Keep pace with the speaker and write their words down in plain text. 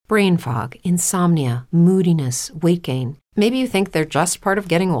brain fog, insomnia, moodiness, weight gain. Maybe you think they're just part of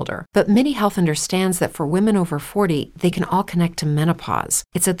getting older, but MIDI Health understands that for women over 40, they can all connect to menopause.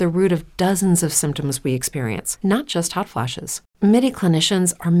 It's at the root of dozens of symptoms we experience, not just hot flashes. MIDI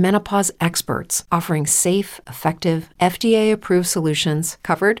clinicians are menopause experts, offering safe, effective, FDA-approved solutions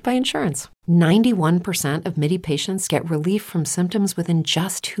covered by insurance. 91% of MIDI patients get relief from symptoms within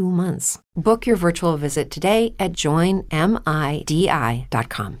just 2 months. Book your virtual visit today at joinmidi.com.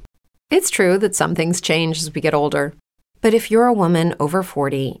 It's true that some things change as we get older. But if you're a woman over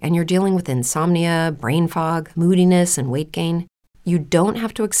 40 and you're dealing with insomnia, brain fog, moodiness, and weight gain, you don't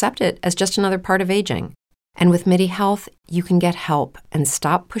have to accept it as just another part of aging. And with MIDI Health, you can get help and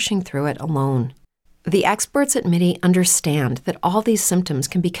stop pushing through it alone. The experts at MIDI understand that all these symptoms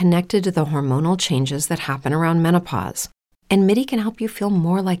can be connected to the hormonal changes that happen around menopause, and MIDI can help you feel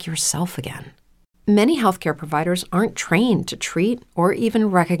more like yourself again. Many healthcare providers aren't trained to treat or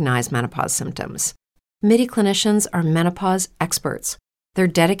even recognize menopause symptoms. MIDI clinicians are menopause experts. They're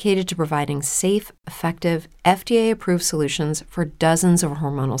dedicated to providing safe, effective, FDA-approved solutions for dozens of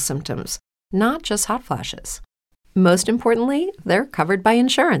hormonal symptoms, not just hot flashes. Most importantly, they're covered by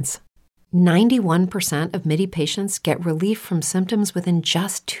insurance. 91% of MIDI patients get relief from symptoms within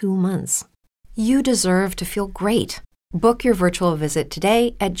just 2 months. You deserve to feel great. Book your virtual visit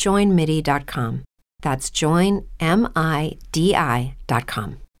today at joinmidi.com. That's joinmidi.com.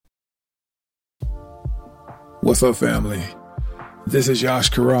 What's up, family? This is Yash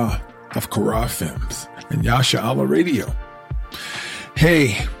Kara of Kara Films and Yasha Allah Radio.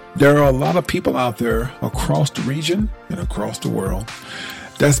 Hey, there are a lot of people out there across the region and across the world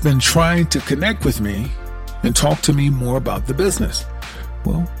that's been trying to connect with me and talk to me more about the business.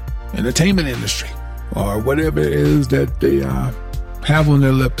 Well, entertainment industry or whatever it is that they have on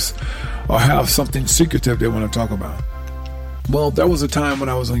their lips or have something secretive they want to talk about. Well, there was a time when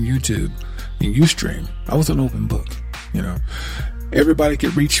I was on YouTube and Ustream. I was an open book, everybody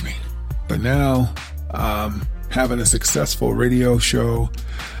could reach me. But now, having a successful radio show,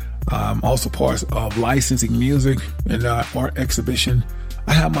 also part of licensing music and art exhibition,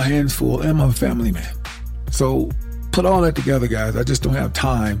 I have my hands full and I'm a family man. So put all that together, guys. I just don't have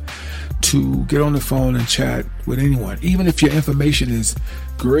time to get on the phone and chat with anyone, even if your information is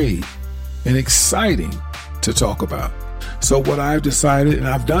great and exciting to talk about. So what I've decided, and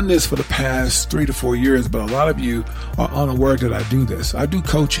I've done this for the past 3 to 4 years, but a lot of you are unaware that I do this. I do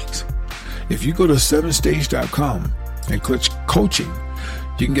coachings. If you go to 7stage.com and click coaching,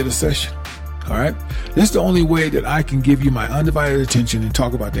 you can get a session. All right. This is the only way that I can give you my undivided attention and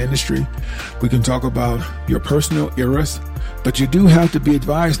talk about the industry. We can talk about your personal eras, but you do have to be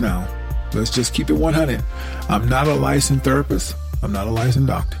advised now. Let's just keep it 100. I'm not a licensed therapist. I'm not a licensed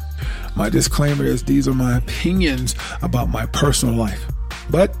doctor. My disclaimer is these are my opinions about my personal life.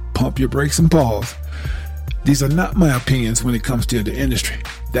 But pump your brakes and pause. These are not my opinions when it comes to the industry.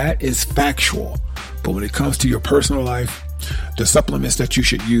 That is factual. But when it comes to your personal life, the supplements that you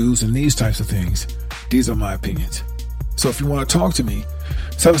should use and these types of things, these are my opinions. So if you want to talk to me,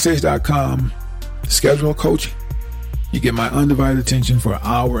 7stage.com, schedule coaching. You get my undivided attention for an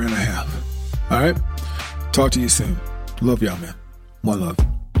hour and a half. All right? Talk to you soon. Love y'all, man. One love.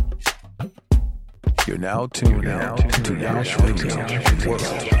 You're now tuned to Yash Radio.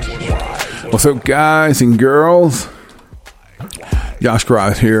 What's up, guys and girls? Yash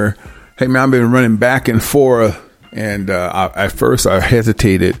Kara here. Hey, man, I've been running back and forth, and at first I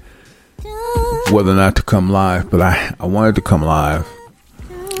hesitated whether or not to come live, but I wanted to come live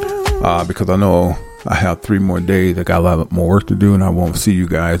because I know I have 3 more days. I got a lot more work to do, and I won't see you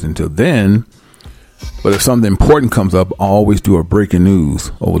guys until then. But if something important comes up, I always do a breaking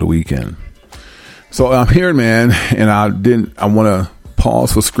news over the weekend. So I'm here, man, and I want to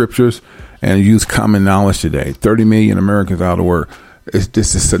pause for scriptures and use common knowledge today. 30 million Americans out of work. It's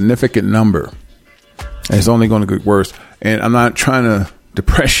just a significant number. And it's only going to get worse. And I'm not trying to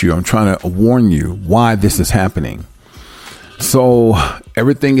depress you. I'm trying to warn you why this is happening. So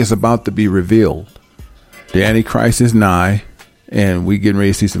everything is about to be revealed. The Antichrist is nigh, and we getting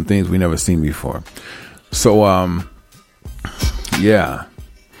ready to see some things we never seen before. So, yeah.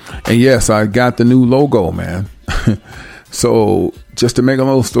 And yes, I got the new logo, man. So just to make a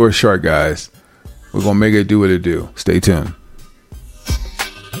long story short, guys, we're going to make it do what it do. Stay tuned.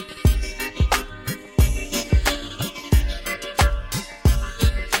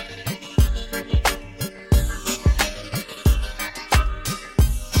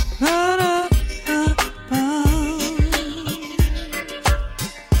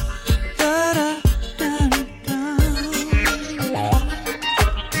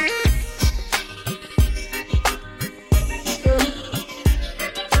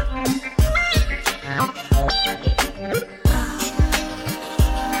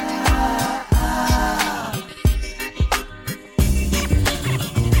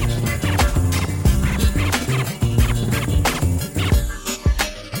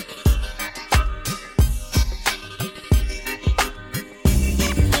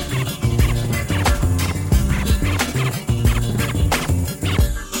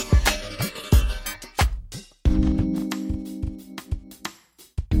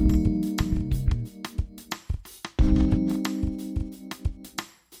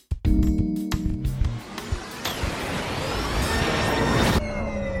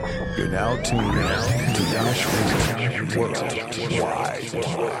 tuned in to Yash Radio Worldwide.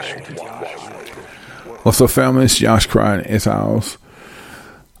 What's up, family? It's Yash Karai in his house.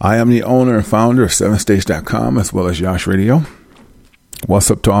 I am the owner and founder of 7stage.com as well as Yash Radio.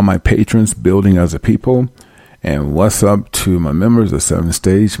 What's up to all my patrons building as a people, and what's up to my members of 7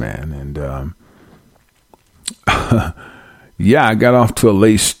 Stage, man. And yeah, I got off to a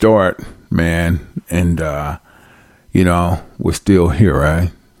late start, man, and we're still here,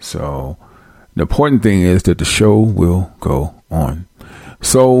 right? So the important thing is that the show will go on.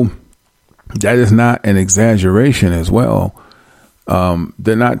 So that is not an exaggeration as well.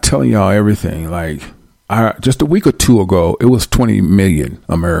 They're not telling y'all everything. Like, just a week or two ago, it was 20 million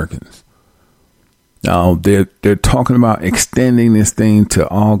Americans. Now they're talking about extending this thing to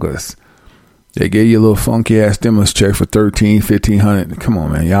August. They gave you a little funky ass stimulus check for $1,500. Come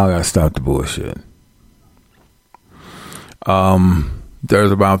on, man, y'all gotta stop the bullshit.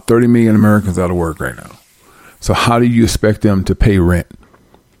 There's about 30 million Americans out of work right now. So how do you expect them to pay rent?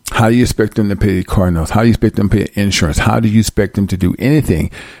 How do you expect them to pay car notes? How do you expect them to pay insurance? How do you expect them to do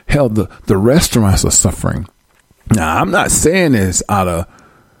anything? Hell, the restaurants are suffering. Now, I'm not saying this out of,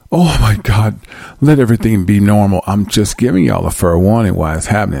 oh my God, let everything be normal. I'm just giving y'all a fair warning why it's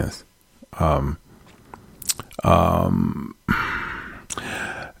happening. I've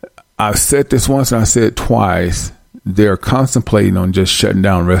said this once and I said it twice. They're contemplating on just shutting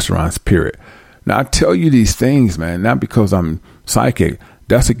down restaurants, period. Now, I tell you these things, man, not because I'm psychic.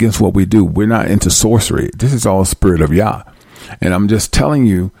 That's against what we do. We're not into sorcery. This is all spirit of Yah. And I'm just telling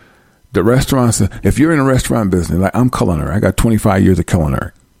you, the restaurants, if you're in a restaurant business, like I'm culinary, I got 25 years of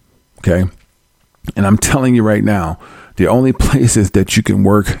culinary. Okay. And I'm telling you right now, the only places that you can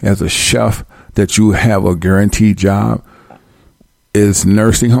work as a chef that you have a guaranteed job is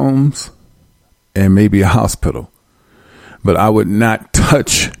nursing homes and maybe a hospital. But I would not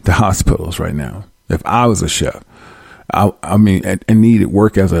touch the hospitals right now if I was a chef. I mean, and needed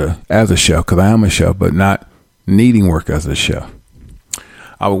work as a chef, because I am a chef, but not needing work as a chef.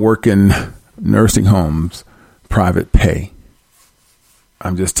 I would work in nursing homes, private pay.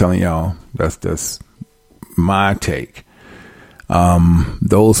 I'm just telling y'all, that's my take.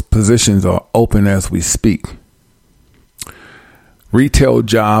 Those positions are open as we speak. Retail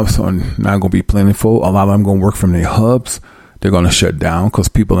jobs are not going to be plentiful. A lot of them going to work from their hubs. They're going to shut down because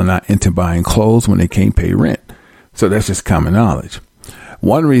people are not into buying clothes when they can't pay rent. So that's just common knowledge.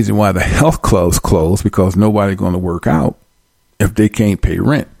 One reason why the health clubs close, because nobody's going to work out if they can't pay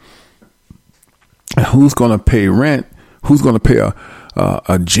rent. And who's going to pay rent? Who's going to pay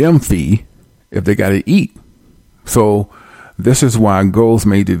a gym fee if they got to eat? So this is why Goals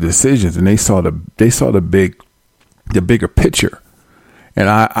made the decisions, and they saw the bigger picture. And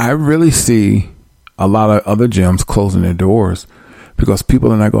I really see a lot of other gyms closing their doors because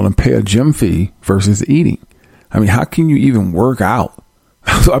people are not going to pay a gym fee versus eating. I mean, how can you even work out?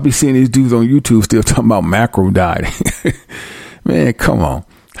 So I'll be seeing these dudes on YouTube still talking about macro dieting. Man, come on.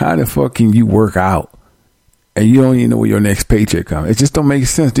 How the fuck can you work out and you don't even know where your next paycheck comes? It just don't make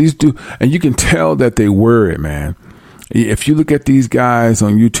sense. These dudes, and you can tell that they worry, man. If you look at these guys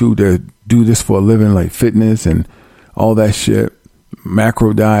on YouTube that do this for a living, like fitness and all that shit,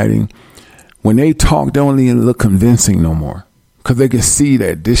 macro dieting, when they talk, they don't even look convincing no more, because they can see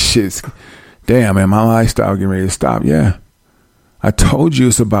that this shit's, damn, man, my lifestyle getting ready to stop. Yeah. I told you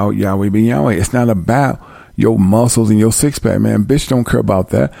it's about Yahweh being Yahweh. It's not about your muscles and your six pack, man. Bitch, don't care about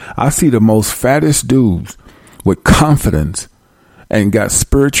that. I see the most fattest dudes with confidence and got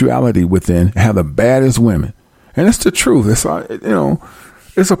spirituality within, have the baddest women. And it's the truth. It's,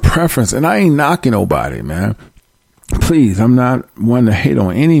 it's a preference, and I ain't knocking nobody, man. Please, I'm not one to hate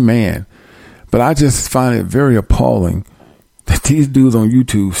on any man, but I just find it very appalling that these dudes on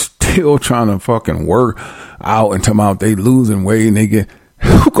YouTube still trying to fucking work out and talking about they losing weight, and they get,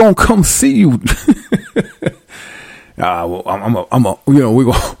 who gonna come see you? Well, we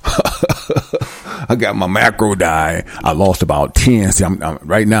go. I got my macro diet. I lost about 10. See,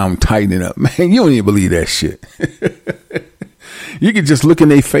 right now I'm tightening up. Man, you don't even believe that shit. You can just look in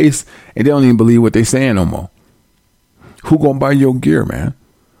their face and they don't even believe what they saying no more. Who gonna buy your gear, man?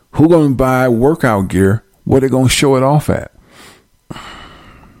 Who gonna buy workout gear? Where they gonna show it off at?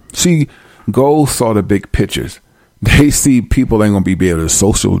 See, Goals saw the big pictures. They see people ain't gonna be able to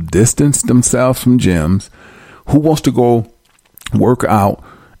social distance themselves from gyms. Who wants to go work out?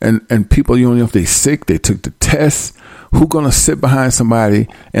 And people, you don't know if they sick, they took the test. Who gonna sit behind somebody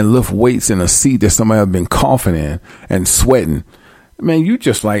and lift weights in a seat that somebody has been coughing in and sweating? Man, you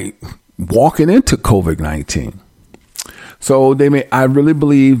just like walking into COVID-19. So I really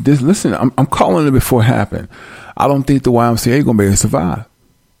believe this. Listen, I'm calling it before it happened. I don't think the YMCA gonna be able to survive.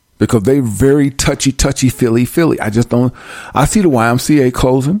 because they very touchy, feely. I just don't. I see the YMCA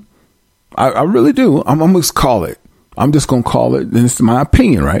closing. I really do. I'm going to call it. I'm just going to call it. And it's my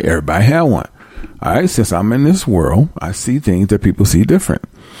opinion, right? Everybody had one. All right. Since I'm in this world, I see things that people see different.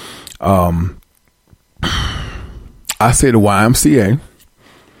 I say the YMCA,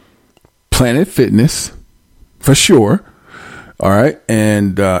 Planet Fitness, for sure. All right.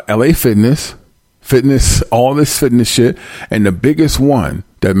 And LA Fitness, all this fitness shit. And the biggest one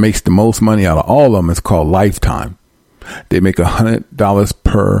that makes the most money out of all of them is called Lifetime. They make $100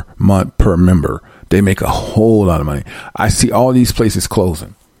 per month per member. They make a whole lot of money. I see all these places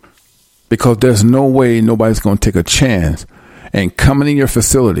closing because there's no way nobody's going to take a chance and come in your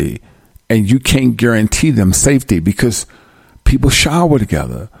facility and you can't guarantee them safety because people shower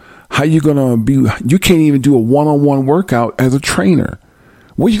together. How you going to be? You can't even do a one-on-one workout as a trainer.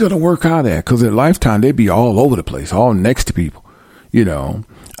 Where you going to work out at? Because at Lifetime, they be all over the place, all next to people,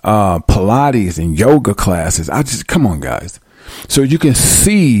 Pilates and yoga classes. Come on, guys. So you can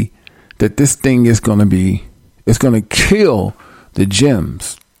see that this thing is going to kill the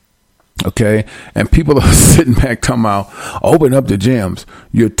gyms. Okay. And people are sitting back talking about open up the gyms.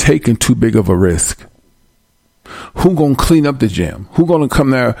 You're taking too big of a risk. Who going to clean up the gym? Who going to come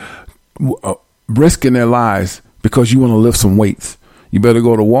there risking their lives because you want to lift some weights? You better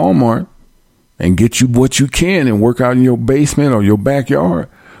go to Walmart and get you what you can and work out in your basement or your backyard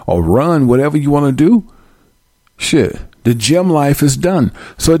or run, whatever you want to do. Shit, the gym life is done.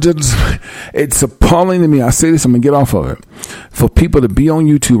 So it's appalling to me. I say this, I'm going to get off of it. For people to be on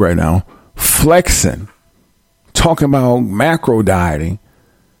YouTube right now, flexing, talking about macro dieting,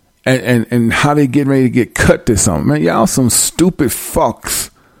 and how they get ready to get cut to something. Man, y'all some stupid fucks.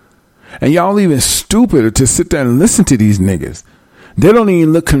 And y'all even stupider to sit there and listen to these niggas. They don't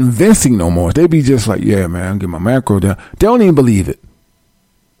even look convincing no more. They be just like, yeah, man, get my macro down. They don't even believe it.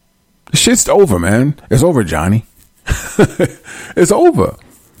 The shit's over, man. It's over, Johnny. It's over.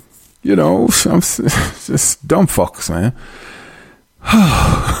 I'm just dumb fucks, man.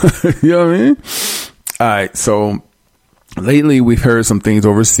 You know what I mean? All right, so lately we've heard some things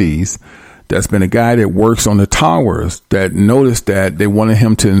overseas. There's been a guy that works on the towers that noticed that they wanted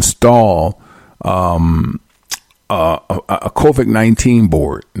him to install a COVID-19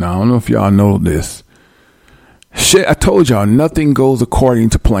 board. Now, I don't know if y'all know this. Shit, I told y'all, nothing goes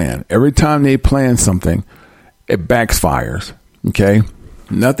according to plan. Every time they plan something, it backfires. Okay?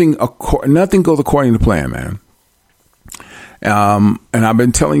 Nothing goes according to plan, man. And I've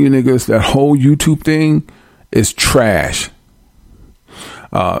been telling you niggas that whole YouTube thing is trash.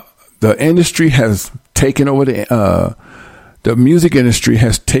 The industry has taken over the music industry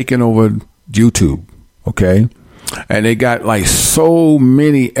has taken over YouTube. Okay? And they got like so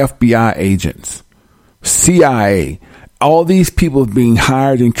many FBI agents, CIA, all these people being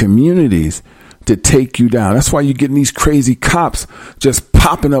hired in communities to take you down. That's why you're getting these crazy cops just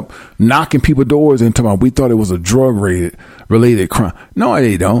popping up, knocking people's doors and talking about, we thought it was a drug related crime. No,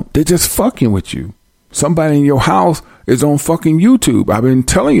 they don't. They're just fucking with you. Somebody in your house is on fucking YouTube. I've been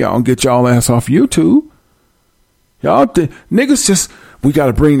telling y'all, get y'all ass off YouTube. Y'all, niggas just, we got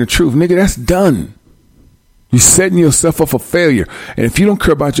to bring the truth. Nigga, that's done. You're setting yourself up for failure. And if you don't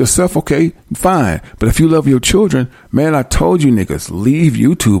care about yourself, okay, fine. But if you love your children, man, I told you niggas, leave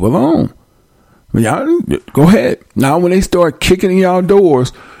YouTube alone. Y'all, go ahead. Now, when they start kicking in y'all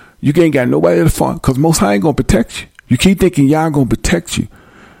doors, you ain't got nobody to fight because Most High ain't going to protect you. You keep thinking y'all going to protect you.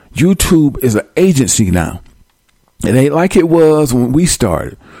 YouTube is an agency now. It ain't like it was when we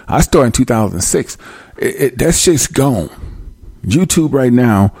started. I started in 2006. That shit's gone. YouTube right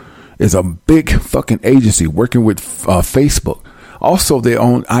now is a big fucking agency working with Facebook. Also, they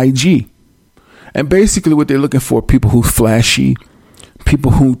own IG. And basically what they're looking for, people who flashy,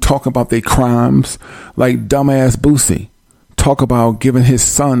 people who talk about their crimes, like dumbass Boosie. Talk about giving his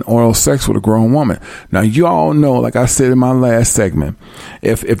son oral sex with a grown woman. Now, you all know, like I said in my last segment,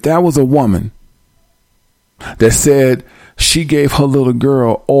 if that was a woman that said she gave her little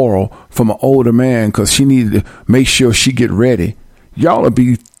girl oral from an older man because she needed to make sure she get ready, y'all would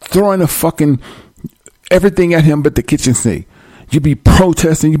be throwing a fucking everything at him but the kitchen sink. You'd be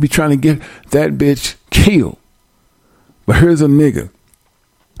protesting. You'd be trying to get that bitch killed. But here's a nigga.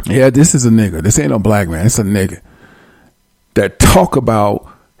 Yeah, this is a nigga. This ain't no black man. It's a nigga that talk about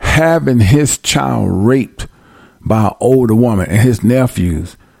having his child raped by an older woman and his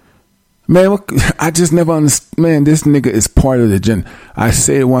nephews. Man, I just never understand. Man, this nigga is part of the gen. I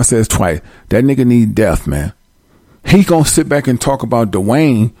say it once, says twice. That nigga need death, man. He gonna sit back and talk about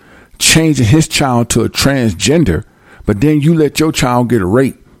Dwayne changing his child to a transgender, but then you let your child get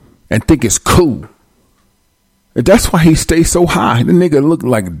raped and think it's cool. That's why he stays so high. The nigga look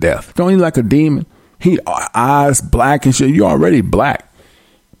like death. Don't he like a demon? He eyes black and shit. You already black.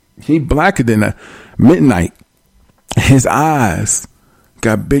 He blacker than a midnight. His eyes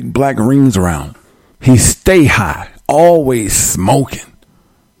got big black rings around. He stay high, always smoking.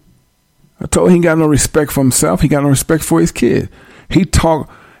 I told him he got no respect for himself. He got no respect for his kid. He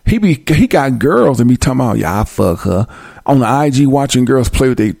got girls and be talking about, yeah, I fuck her. On the IG watching girls play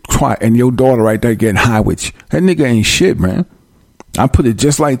with their twat and your daughter right there getting high with you. That nigga ain't shit, man. I put it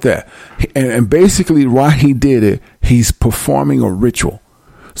just like that. And basically why he did it, he's performing a ritual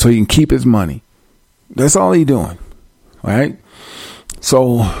so he can keep his money. That's all he doing. All right.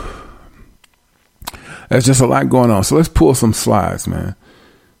 So there's just a lot going on. So let's pull some slides, man.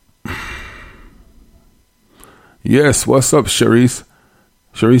 Yes. What's up, Sharice?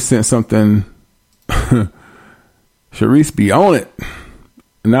 Sharice sent something. Sharice be on it.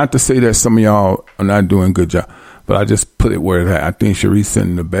 Not to say that some of y'all are not doing a good job, but I just put it where it's at. I think Sharice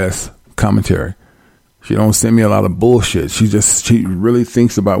sending the best commentary. She don't send me a lot of bullshit. She really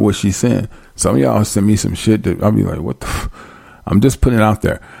thinks about what she's saying. Some of y'all send me some shit that I'll be like, what the I'm just putting it out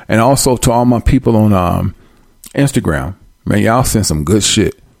there. And also to all my people on Instagram, man, y'all send some good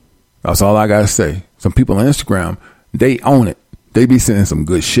shit. That's all I gotta say. Some people on Instagram, they own it. They be sending some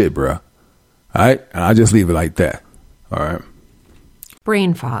good shit, bro. All right? And I just leave it like that. All right.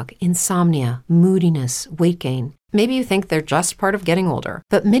 Brain fog, insomnia, moodiness, weight gain. Maybe you think they're just part of getting older,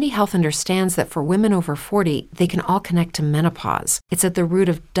 but MIDI Health understands that for women over 40, they can all connect to menopause. It's at the root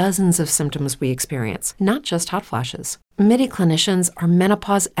of dozens of symptoms we experience, not just hot flashes. MIDI clinicians are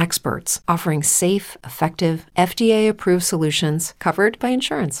menopause experts, offering safe, effective, FDA-approved solutions covered by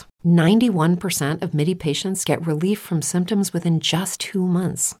insurance. 91% of MIDI patients get relief from symptoms within just 2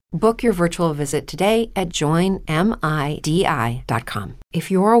 months. Book your virtual visit today at joinmidi.com. If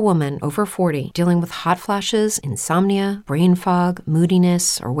you're a woman over 40 dealing with hot flashes, insomnia, brain fog,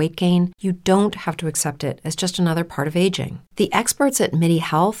 moodiness, or weight gain, you don't have to accept it as just another part of aging. The experts at MIDI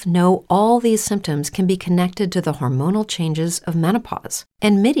Health know all these symptoms can be connected to the hormonal changes of menopause,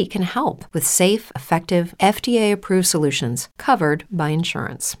 and MIDI can help with safe, effective, FDA-approved solutions covered by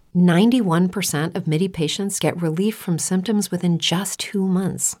insurance. 91% of MIDI patients get relief from symptoms within just 2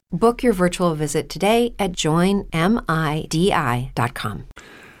 months. Book your virtual visit today at joinmidi.com.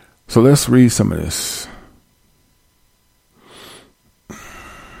 So let's read some of this.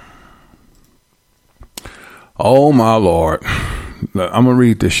 Oh my Lord. I'm going to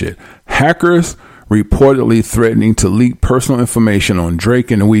read this shit. Hackers reportedly threatening to leak personal information on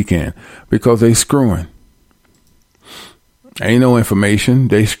Drake in the weekend because they screwing. Ain't no information.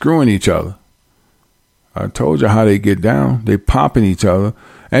 They screwing each other. I told you how they get down. They popping each other.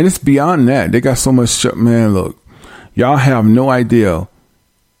 And it's beyond that. They got so much shit. Man, look, y'all have no idea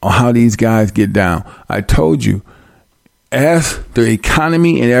on how these guys get down. I told you, as the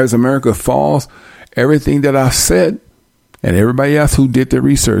economy and as America falls, everything that I said and everybody else who did their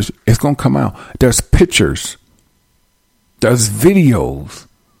research, it's going to come out. There's pictures. There's videos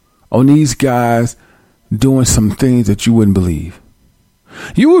on these guys doing some things that you wouldn't believe.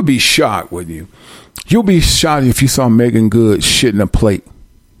 You would be shocked, wouldn't you? You'll be shocked if you saw Megan Good shitting a plate.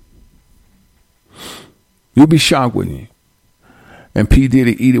 You'll be shocked, wouldn't you? And P.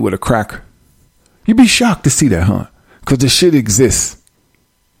 Diddy eat it with a cracker. You'd be shocked to see that, huh? Because the shit exists.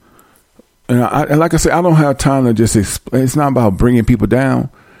 And like I said, I don't have time to just explain. It's not about bringing people down.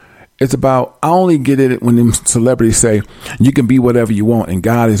 It's about, I only get it when them celebrities say, you can be whatever you want and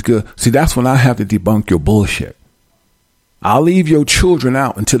God is good. See, that's when I have to debunk your bullshit. I'll leave your children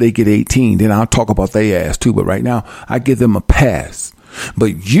out until they get 18. Then I'll talk about their ass too. But right now, I give them a pass.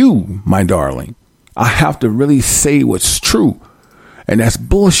 But you, my darling, I have to really say what's true. And that's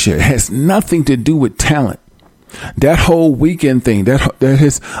bullshit. It has nothing to do with talent. That whole weekend thing, that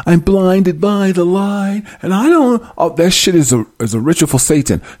is, I'm blinded by the light, and I don't. Oh, that shit is a ritual for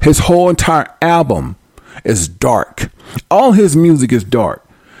Satan. His whole entire album is dark. All his music is dark.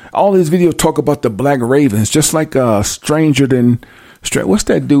 All his videos talk about the Black Ravens, just like Stranger Than. What's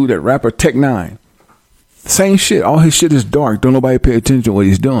that dude, that rapper Tech Nine? Same shit. All his shit is dark. Don't nobody pay attention to what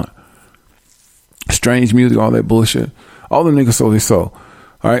he's doing. Strange music, all that bullshit. All the niggas sold they sold.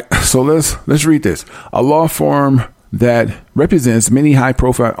 All right, so let's read this. A law firm that represents many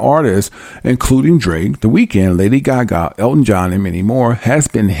high-profile artists, including Drake, The Weeknd, Lady Gaga, Elton John, and many more, has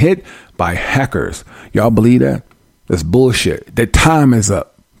been hit by hackers. Y'all believe that? That's bullshit. Their time is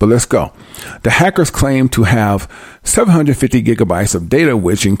up. But let's go. The hackers claim to have 750 gigabytes of data,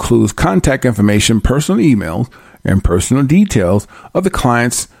 which includes contact information, personal emails, and personal details of the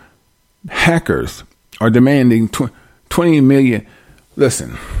clients. Hackers are demanding 20 million.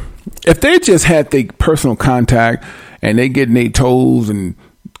 Listen, If they just had their personal contact and they getting their toes and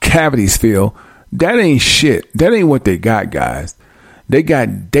cavities filled, that ain't shit. That ain't what they got, guys. They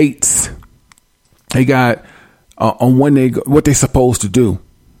got dates. They got on when they go, what they supposed to do,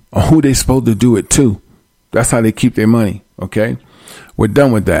 or who they supposed to do it to. That's how they keep their money. Okay, we're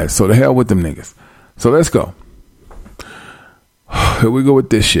done with that. So the hell with them niggas. So let's go. Here we go with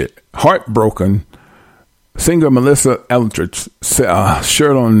this shit. Heartbroken. Singer Melissa Etheridge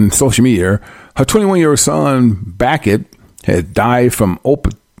shared on social media her 21-year-old son Beckett had died from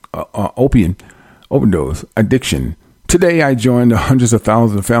opium overdose addiction. Today, I joined the hundreds of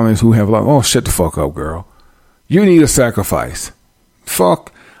thousands of families who have lost. Oh, shut the fuck up, girl. You need a sacrifice.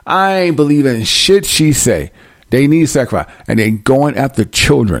 Fuck. I ain't believing shit she say. They need sacrifice, and they going after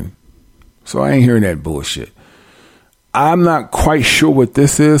children. So I ain't hearing that bullshit. I'm not quite sure what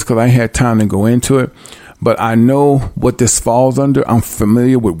this is because I ain't had time to go into it. But I know what this falls under. I'm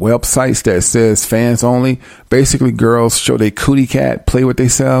familiar with websites that says fans only. Basically, girls show their cootie cat, play with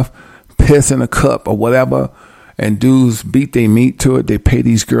themselves, piss in a cup or whatever, and dudes beat their meat to it. They pay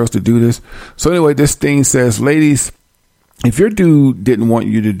these girls to do this. So anyway, this thing says, ladies, if your dude didn't want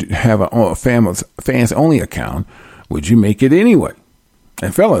you to have a fans only account, would you make it anyway?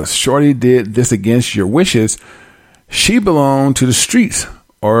 And fellas, shorty did this against your wishes. She belonged to the streets,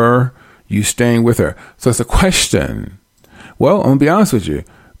 or you staying with her? So it's a question. Well, I'm gonna be honest with you.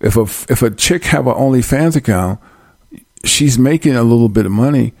 If a chick have an OnlyFans account, she's making a little bit of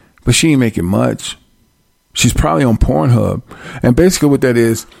money, but she ain't making much. She's probably on Pornhub, and basically what that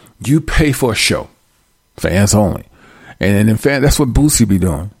is, you pay for a show, fans only, and in fact that's what Boosie be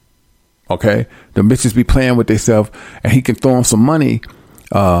doing. Okay, the bitches be playing with themselves, and he can throw them some money.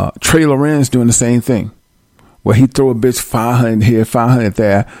 Trey Lorenz doing the same thing, where he throw a bitch 500 here, 500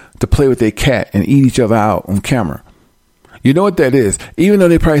 there to play with their cat and eat each other out on camera. You know what that is? Even though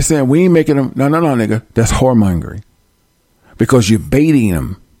they probably saying we ain't making them. No, nigga. That's whoremongering. Because you're baiting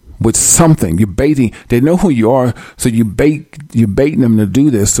them with something. You're baiting. They know who you are, so you're baiting them to do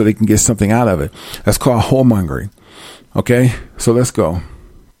this so they can get something out of it. That's called whoremongering. Okay? So let's go.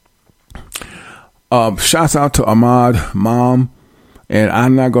 Shouts out to Ahmad Mom. And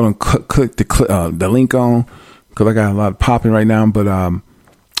I'm not going to click the link on because I got a lot popping right now. But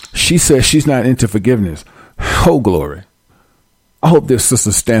she says she's not into forgiveness. Oh, glory. I hope this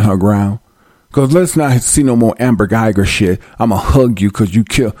sister stand her ground. Because let's not see no more Amber Geiger shit. I'm going to hug you because you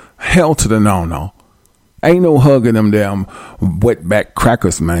kill. Hell to the no. Ain't no hugging them damn wetback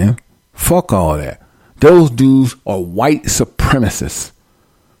crackers, man. Fuck all that. Those dudes are white supremacists.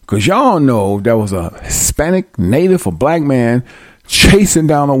 Because y'all know there was a Hispanic, Native, or black man chasing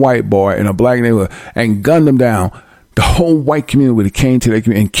down a white boy in a black neighborhood and gunned them down. The whole white community would have came to their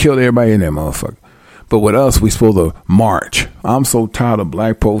community and killed everybody in that motherfucker. But with us, we supposed to march. I'm so tired of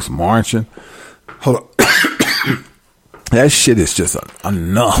black folks marching. Hold on. That shit is just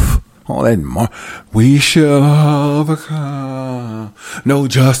enough. All that we shall overcome. No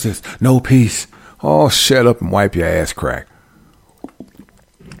justice, no peace. Oh, shut up and wipe your ass crack.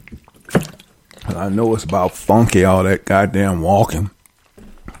 I know it's about funky, all that goddamn walking.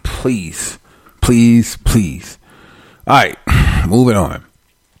 Please. All right, moving on.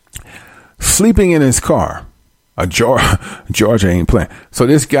 Sleeping in his car. Georgia ain't playing. So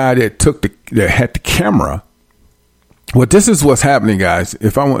this guy that had the camera. Well, this is what's happening, guys.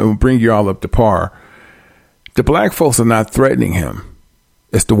 If I want to bring you all up to par, the black folks are not threatening him.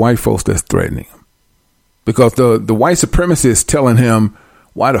 It's the white folks that's threatening him. Because the white supremacist is telling him,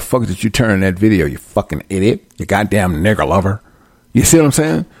 why the fuck did you turn in that video, you fucking idiot? You goddamn nigger lover. You see what I'm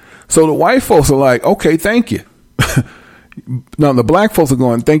saying? So the white folks are like, okay, thank you. Now the black folks are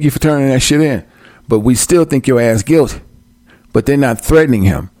going, thank you for turning that shit in. But we still think your ass guilty. But they're not threatening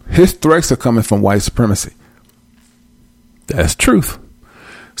him. His threats are coming from white supremacy. That's truth.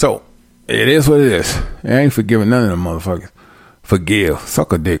 So it is what it is. I ain't forgiving none of them motherfuckers. Forgive.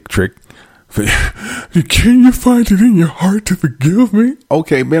 Suck a dick, trick. Can you find it in your heart to forgive me?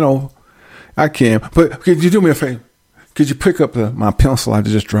 Okay, Benno, I can. But could you do me a favor? Could you pick up my pencil I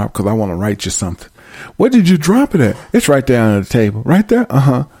just dropped because I want to write you something? Where did you drop it at? It's right there on the table. Right there?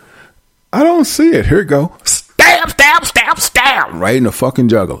 Uh-huh. I don't see it. Here it go. Stab, stab, stab, stab. Right in the fucking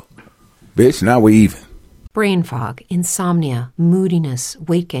jugular. Bitch, now we even. Brain fog, insomnia, moodiness,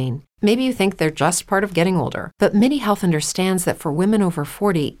 weight gain. Maybe you think they're just part of getting older, but MIDI Health understands that for women over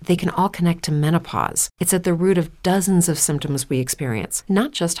 40, they can all connect to menopause. It's at the root of dozens of symptoms we experience,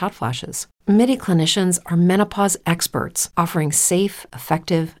 not just hot flashes. MIDI clinicians are menopause experts, offering safe,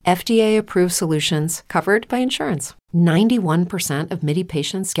 effective, FDA-approved solutions covered by insurance. 91% of MIDI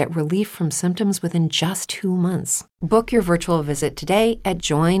patients get relief from symptoms within just 2 months. Book your virtual visit today at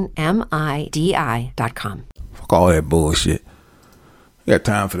joinmidi.com. Fuck all that bullshit. You got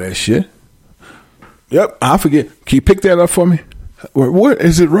time for that shit. Yep, I forget. Can you pick that up for me? What?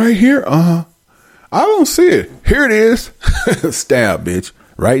 Is it right here? I don't see it. Here it is. Stab, bitch.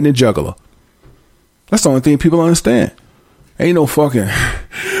 Right in the jugular. That's the only thing people understand. Ain't no fucking,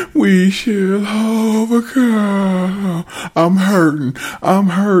 we shall overcome. I'm hurting.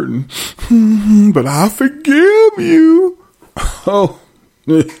 But I forgive you. Oh.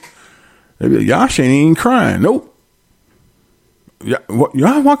 Y'all ain't even crying. Nope.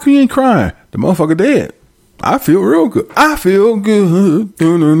 Y'all, why you ain't crying? The motherfucker dead. I feel real good. I feel good.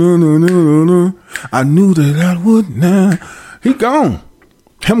 I knew that I would now. He gone.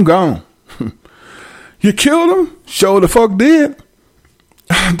 Him gone. You killed him? Sure the fuck did.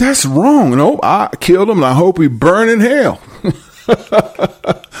 That's wrong. No, I killed him and I hope he burn in hell.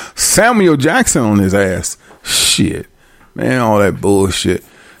 Samuel Jackson on his ass. Shit. Man, all that bullshit.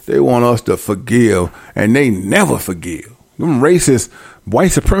 They want us to forgive and they never forgive. Them racist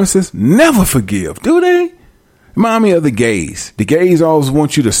white supremacists never forgive, do they? Remind me of the gays. The gays always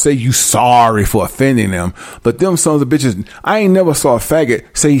want you to say you sorry for offending them. But them sons of bitches, I ain't never saw a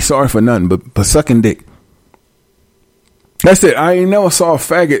faggot say he's sorry for nothing but sucking dick. That's it. I ain't never saw a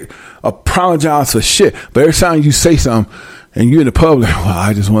faggot apologize for shit. But every time you say something and you're in the public, well,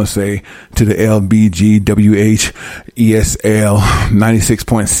 I just want to say to the LBGWH ESL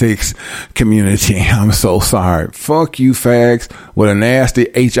 96.6 community, I'm so sorry. Fuck you fags with a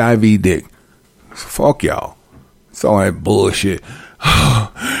nasty HIV dick. Fuck y'all. It's all that bullshit.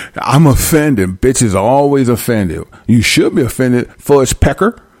 I'm offended. Bitches are always offended. You should be offended. Fudge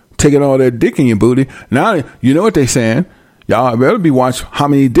Pecker taking all that dick in your booty. Now, you know what they saying. Y'all better be watching how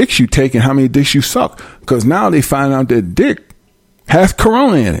many dicks you take and how many dicks you suck. Because now they find out that dick has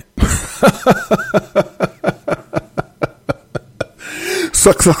corona in it.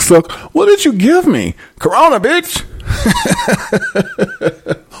 Suck, suck, suck. What did you give me? Corona, bitch.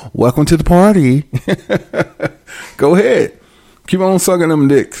 Welcome to the party. Go ahead. Keep on sucking them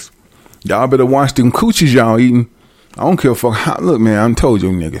dicks. Y'all better watch them coochies y'all eating. I don't care for how. Look, man, I told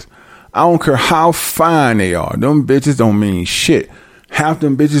you niggas. I don't care how fine they are. Them bitches don't mean shit. Half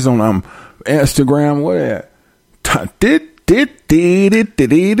them bitches on Instagram, what that?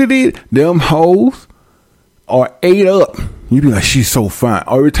 Them hoes are ate up. You be like, she's so fine.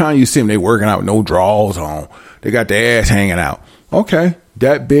 Every time you see them, they working out, no drawers on. They got their ass hanging out. Okay,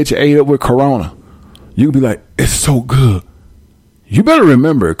 that bitch ate up with corona. You be like, it's so good. You better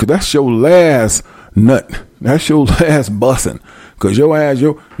remember it, because that's your last nut. That's your last bussin'. Because your ass,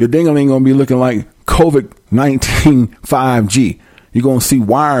 your dingling going to be looking like COVID-19 5G. You're going to see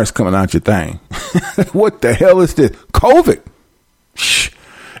wires coming out your thing. What the hell is this? COVID. Shh.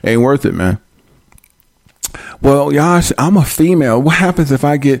 Ain't worth it, man. Well, y'all, I'm a female. What happens if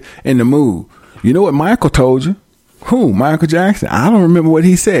I get in the mood? You know what Michael told you? Who? Michael Jackson? I don't remember what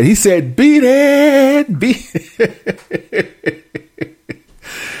he said. He said, beat it. Beat it.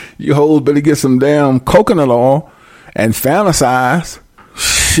 You hoes better get some damn coconut oil and fantasize.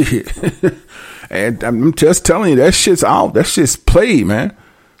 Shit. And I'm just telling you, that shit's out. That shit's played, man.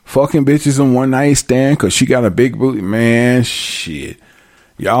 Fucking bitches on one night stand because she got a big booty. Man, shit.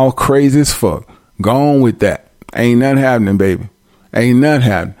 Y'all crazy as fuck. Go on with that. Ain't nothing happening, baby. Ain't nothing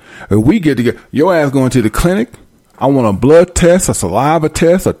happening. If we get together, your ass going to the clinic. I want a blood test, a saliva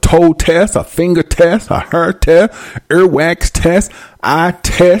test, a toe test, a finger test, a hair test, earwax test, eye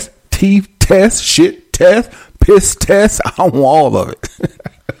test, teeth test, shit test, piss test. I want all of it.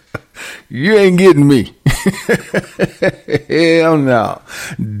 You ain't getting me. Hell no.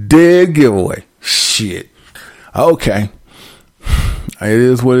 Dead giveaway. Shit. Okay. It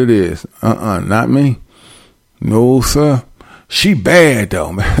is what it is. Not me. No, sir. She bad,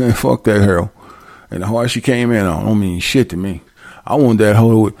 though, man. Fuck that girl. And the horse she came in on don't mean shit to me. I want that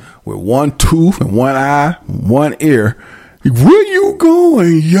hoe with one tooth and one eye, one ear. Where you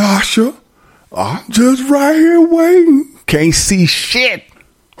going, Yasha? I'm just right here waiting. Can't see shit.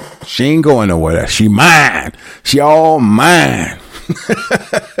 She ain't going nowhere. She mine. She all mine.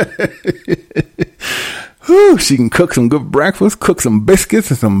 Whew, she can cook some good breakfast, cook some biscuits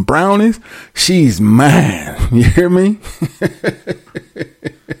and some brownies. She's mine. You hear me?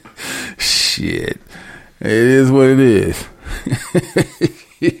 Shit. It is what it is.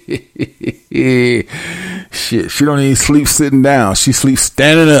 Shit, she don't even sleep sitting down. She sleeps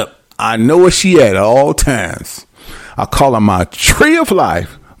standing up. I know where she at all times. I call her my tree of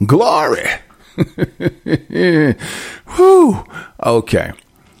life. Glory. Whew. Okay.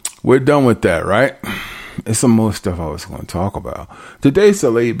 We're done with that, right? There's some more stuff I was going to talk about. Today's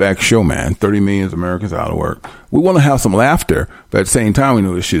a laid-back show, man. 30 million Americans out of work. We want to have some laughter, but at the same time, we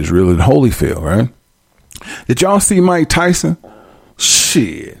know this shit is really the Holyfield, right? Did y'all see Mike Tyson?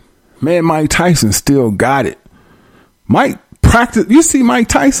 Shit. Man, Mike Tyson still got it. Mike practice. You see Mike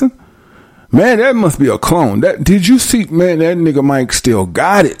Tyson? Man, that must be a clone. Did you see, man, that nigga Mike still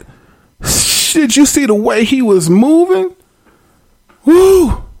got it. Did you see the way he was moving?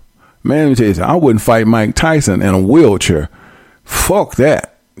 Woo. Man, let me tell you something. I wouldn't fight Mike Tyson in a wheelchair. Fuck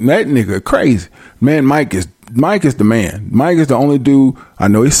that. That nigga crazy. Man, Mike is the man. Mike is the only dude. I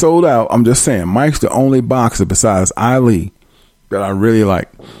know he sold out. I'm just saying, Mike's the only boxer besides Ali that I really like.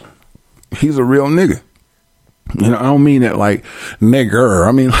 He's a real nigga. You know, I don't mean that like nigger.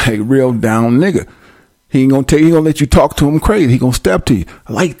 I mean like real down nigga. He ain't gonna let you talk to him crazy. He gonna step to you.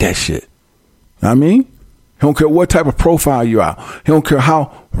 I like that shit. I mean, he don't care what type of profile you are. He don't care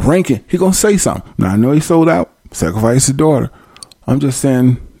how ranking. He gonna say something. Now I know he sold out, sacrificed his daughter. I'm just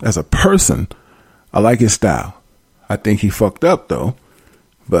saying, as a person, I like his style. I think he fucked up though,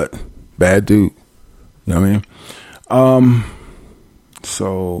 but bad dude. You know what I mean?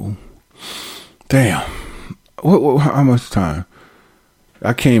 So, damn. How much time?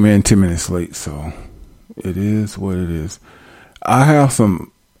 I came in 10 minutes late, so it is what it is. I have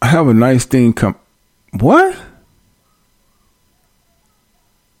a nice thing come. What?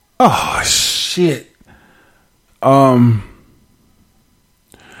 Oh, shit. Okay.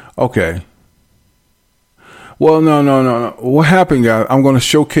 Well, no. What happened, guys? I'm going to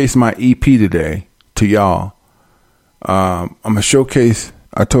showcase my EP today to y'all. I'm going to showcase,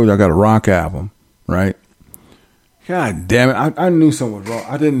 I told you I got a rock album, right? God damn it. I knew something was wrong.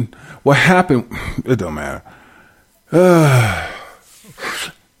 I didn't. What happened? It don't matter.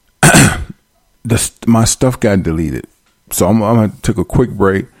 My stuff got deleted. So I'm going to take a quick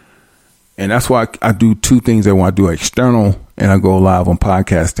break. And that's why I do two things. I want to do external and I go live on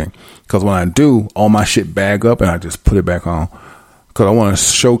podcasting. Because when I do, all my shit bag up and I just put it back on. Because I want to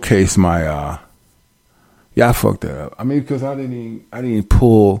showcase my, yeah, I fucked that up. I mean, because I didn't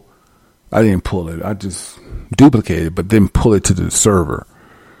pull it. I just duplicated it, but didn't pull it to the server.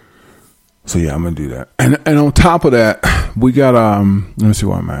 So yeah, I'm going to do that. And on top of that, we got, let me see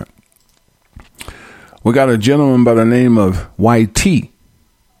where I'm at. We got a gentleman by the name of YT.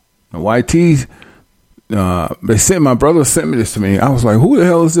 Now, YT, my brother sent me this to me. I was like, who the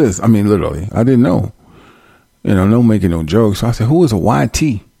hell is this? I mean, literally, I didn't know. You know, no making no jokes. So I said, who is a YT?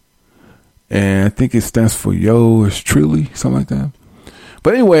 And I think it stands for yours truly, something like that.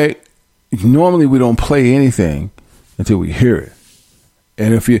 But anyway, normally we don't play anything until we hear it.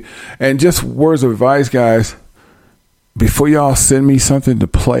 And just words of advice, guys, before y'all send me something to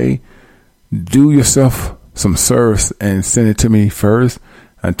play, do yourself some service and send it to me first.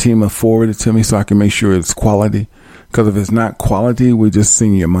 A team will forward it to me so I can make sure it's quality. Because if it's not quality, we just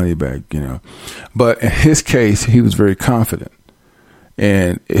send your money back, you know. But in his case, he was very confident.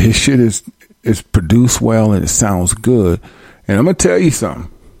 And his shit is produced well and it sounds good. And I'm going to tell you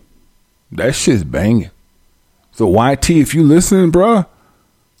something. That shit's banging. So YT, if you listening, bruh,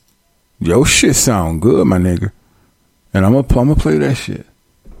 your shit sound good, my nigga. And I'm gonna play that shit.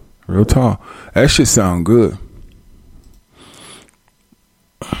 Real talk. That shit sound good.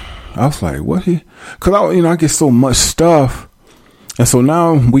 I was like, what he? Cause I get so much stuff. And so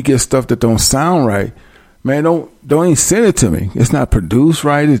now we get stuff that don't sound right. Man, don't even send it to me. It's not produced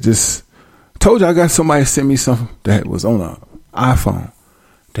right. It just told you I got somebody send me something that was on an iPhone.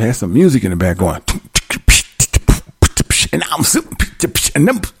 They had some music in the back going. And I'm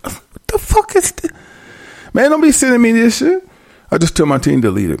what the fuck is this? Man, don't be sending me this shit. I just tell my team to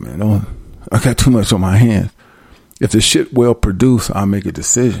delete it, man. I got too much on my hands. If the shit well produced, I'll make a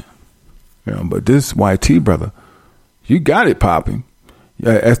decision. You know, but this YT brother, you got it popping.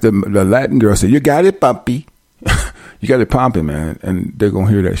 As the Latin girl said, you got it, papi. You got it popping, man. And they're going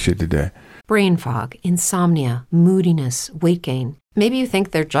to hear that shit today. Brain fog, insomnia, moodiness, weight gain. Maybe you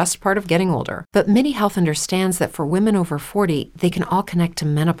think they're just part of getting older, but MIDI Health understands that for women over 40, they can all connect to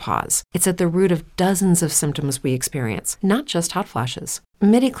menopause. It's at the root of dozens of symptoms we experience, not just hot flashes.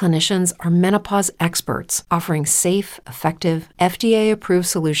 MIDI clinicians are menopause experts, offering safe, effective, FDA-approved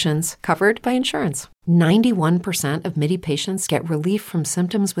solutions covered by insurance. 91% of MIDI patients get relief from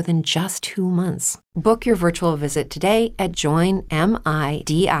symptoms within just 2 months. Book your virtual visit today at joinmidi.com.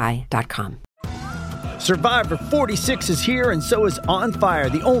 Survivor 46 is here, and so is On Fire,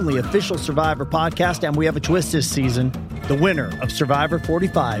 the only official Survivor podcast, and we have a twist this season. The winner of Survivor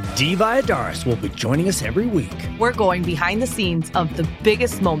 45, Dee Valladares, will be joining us every week. We're going behind the scenes of the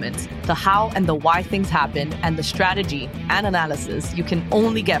biggest moments, the how and the why things happen, and the strategy and analysis you can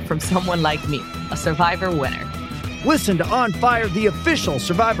only get from someone like me, a Survivor winner. Listen to On Fire, the official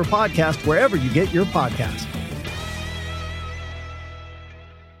Survivor podcast, wherever you get your podcast.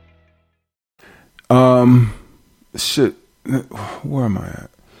 Shit. Where am I at?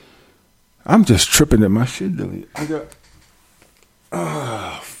 I'm just tripping that my shit deleted. I got.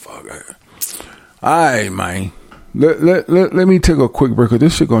 Fuck. All right, man. Let me take a quick break.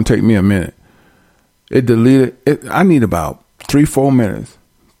 This shit gonna take me a minute. It deleted. I need about 3-4 minutes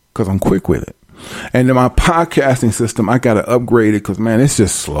because I'm quick with it. And then my podcasting system, I gotta upgrade it because man, it's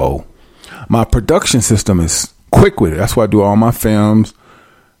just slow. My production system is quick with it. That's why I do all my films,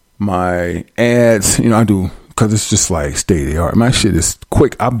 my ads. I do. Because it's just like state of the art. My shit is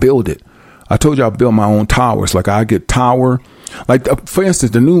quick. I build it. I told you I build my own towers. Like I get tower. Like for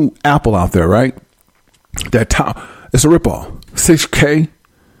instance, the new Apple out there, right? That tower, it's a ripoff. 6K.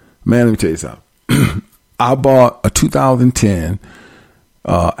 Man, let me tell you something. I bought a 2010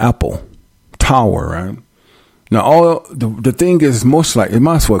 Apple tower, right? Now all the thing is most like it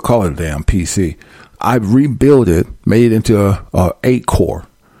might as well call it a damn PC. I rebuilt it, made it into a 8-core.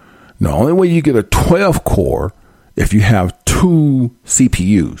 The only way you get a 12 core if you have 2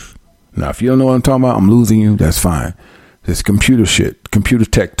 CPUs. Now, if you don't know what I'm talking about, I'm losing you. That's fine. It's computer shit, computer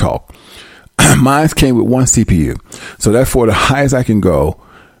tech talk. Mine came with 1 CPU. So therefore, the highest I can go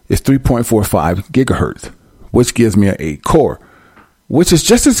is 3.45 gigahertz, which gives me an 8 core, which is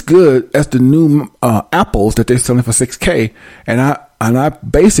just as good as the new Apples that they're selling for $6K. And I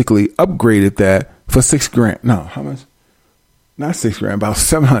basically upgraded that for $6,000. No, how much? Not $6,000, about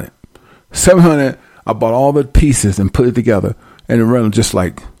 $700. $700. I bought all the pieces and put it together, and it runs just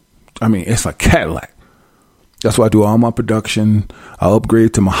like, it's like Cadillac. That's why I do all my production. I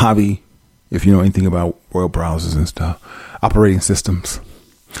upgrade to Mojave, if you know anything about web browsers and stuff, operating systems.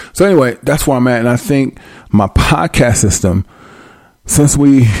 So anyway, that's where I'm at, and I think my podcast system, since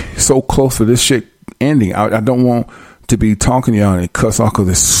we so close to this shit ending, I don't want to be talking to y'all and it cuts off because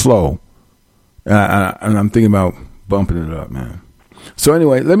it's slow, and I'm thinking about bumping it up, man. So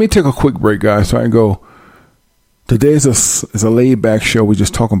anyway, let me take a quick break, guys, so I can go. Today is a laid-back show. We're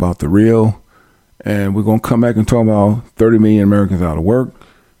just talking about the real, and we're going to come back and talk about 30 million Americans out of work.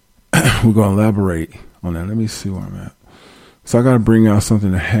 We're going to elaborate on that. Let me see where I'm at. So I got to bring out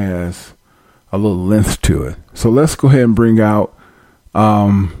something that has a little length to it. So let's go ahead and bring out,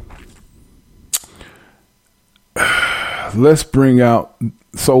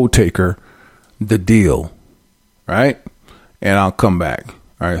 Soul Taker, The Deal, right? And I'll come back.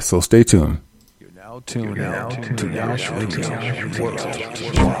 All right, so stay tuned. You're now tuned to Yash Radio.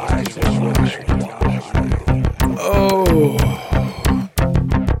 Oh,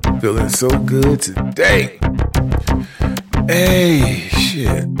 feeling so good today. Hey,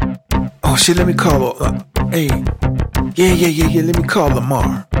 shit. Oh, shit, let me call. Hey, yeah. Let me call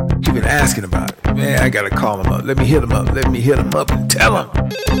Lamar. You've been asking about it. Man, I got to call him up. Let me hit him up and tell him.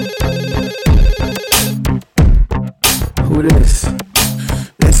 Who this?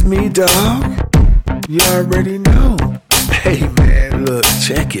 It's me, dog. You already know. Hey, man, look,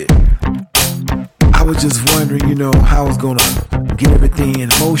 check it. I was just wondering, how I was going to get everything in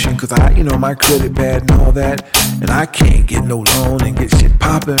motion because my credit bad and all that, and I can't get no loan and get shit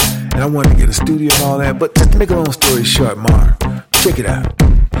popping, and I wanted to get a studio and all that. But just to make a long story short, Mar, check it out.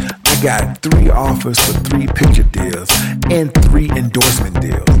 I got 3 offers for 3 picture deals and 3 endorsement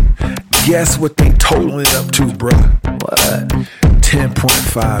deals. Guess what they totaling it up to, bruh? What?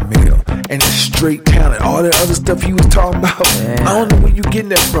 10.5 mil. And it's straight talent. All that other stuff you was talking about, man. I don't know where you getting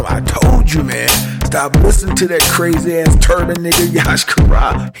that from. I told you, man. Stop listening to that crazy ass turban nigga Yash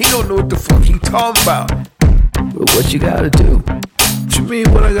Kara. He don't know what the fuck he talking about. But what you gotta do? What you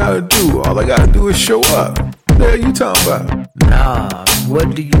mean what I gotta do? All I gotta do is show up. What the hell you talking about? Nah,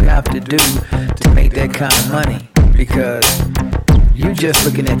 what do you have to do to make that kind of money? Because you just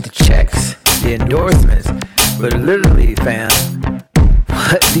looking at the checks, the endorsements, but literally, fam,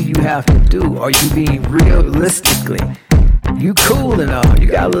 what do you have to do? Are you being realistically? You cool and all, you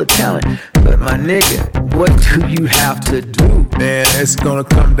got a little talent, but my nigga, what do you have to do? Man, it's gonna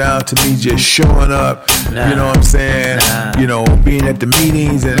come down to me just showing up, you know what I'm saying? Being at the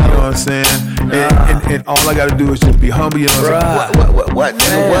meetings, and you know what I'm saying? And all I gotta do is just be humble, you know what I'm saying? What,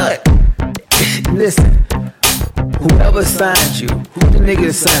 nigga, what? Listen, whoever signed you, who the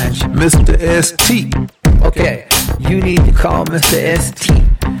nigga signed you? Mr. ST. Okay, you need to call Mr. ST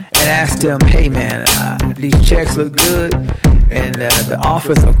and asked him, hey man, these checks look good and the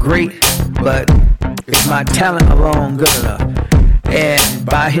offers are great, but is my talent alone good enough? And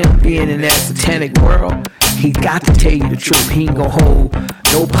by him being in that satanic world, he got to tell you the truth. He ain't gonna hold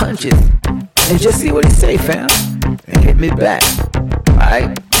no punches. And just see what he say, fam, and hit me back.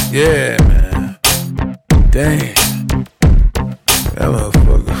 Alright? Yeah, man. Damn. That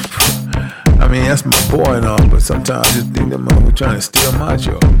motherfucker. I mean, that's my boy and all, but sometimes I just think that motherfucker trying to steal my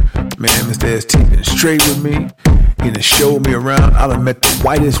joy. Man, Mr. ST been straight with me. He done showed me around. I done met the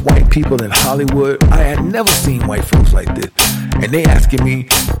whitest white people in Hollywood. I had never seen white folks like this. And they asking me,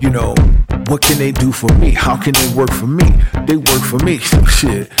 you know, what can they do for me? How can they work for me? They work for me. So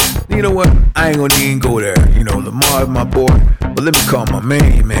shit. You know what? I ain't gonna even go there. You know, Lamar is my boy. But let me call my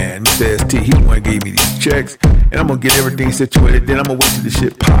main man, Mr. ST. He the one gave me these checks. And I'm gonna get everything situated. Then I'm gonna wait till the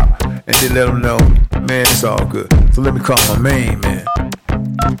shit pop. And then let them know, man, it's all good. So let me call my main man.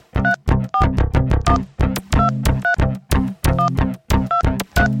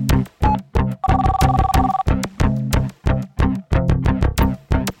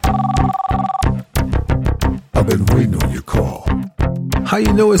 I've been waiting on your call. How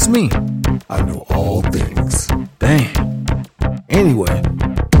you know it's me? I know all things. Dang. Anyway,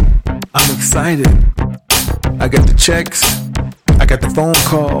 I'm excited. I got the checks. I got the phone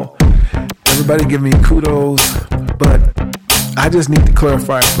call. Everybody give me kudos. But I just need to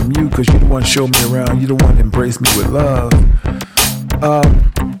clarify it from you because you the one show me around. You the one embrace me with love.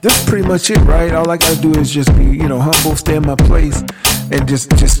 This is pretty much it, right? All I gotta do is just be, you know, humble, stay in my place, and just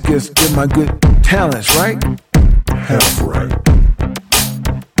give my good talents, right? Half right.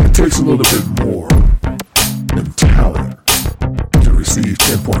 It takes a little bit more than talent to receive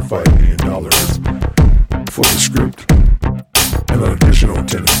 $10.5 million for the script and an additional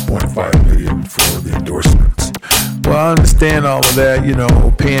 $10.5 million for the endorsements. Well, I understand all of that, you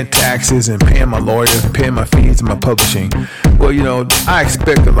know, paying taxes and paying my lawyers and paying my fees and my publishing. Well, you know, I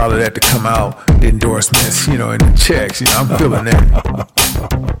expect a lot of that to come out, the endorsements, you know, and the checks. You know, I'm feeling that.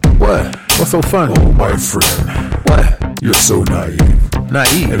 What? What's so funny? Oh, my friend. What? You're so naive.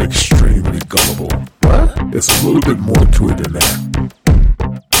 Naive? And extremely gullible. What? It's a little bit more to it than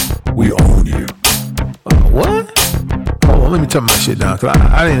that. We own you. What? Hold on, let me turn my shit down, because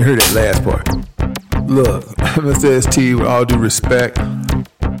I didn't hear that last part. Look, Mr. ST, with all due respect,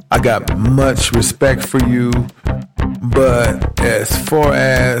 I got much respect for you, but as far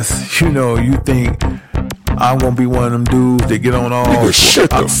as, you know, you think I'm gonna be one of them dudes that get on all... Nigga, shut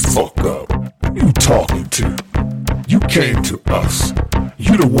the fuck up. Who you talking to? You came to us.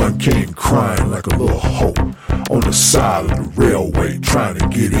 You the one came crying like a little hoe on the side of the railway trying to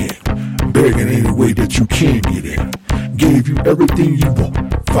get in, begging any way that you can get in. Gave you everything you want.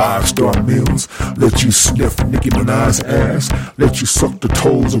 5-star meals, let you sniff Nicki Minaj's ass, let you suck the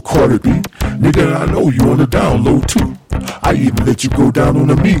toes of Cardi B. Nigga, I know you on the down low too. I even let you go down on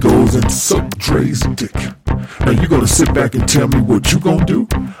Amigos and suck Dre's dick. Now you gonna sit back and tell me what you gonna do?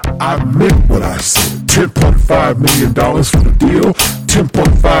 I meant what I said. $10.5 million for the deal,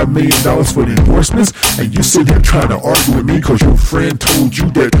 $10.5 million for the endorsements, and you sit here trying to argue with me because your friend told you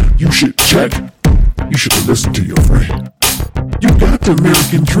that you should check? You should have listened to your friend. You got the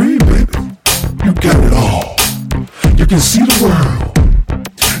American dream, baby. You got it all. You can see the world.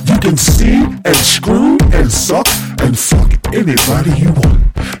 You can see and screw and suck and fuck anybody you want.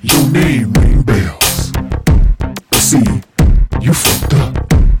 Your name ring bells. But see, you fucked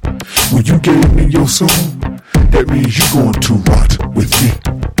up. When you gave me your soul, that means you're going to rot with me.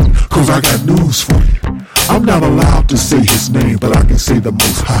 Cause I got news for you. I'm not allowed to say his name, but I can say the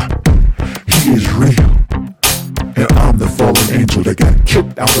Most High. He is real. And I'm the fallen angel that got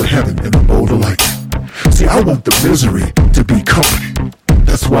kicked out of heaven in a bowl of lightning. See, I want the misery to be company.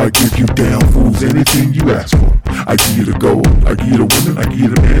 That's why I give you damn fools anything you ask for. I give you the gold, I give you the women, I give you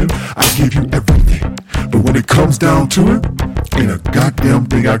the men, I give you everything. But when it comes down to it, ain't a goddamn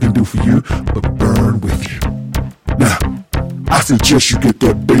thing I can do for you but burn with you. Now, I suggest you get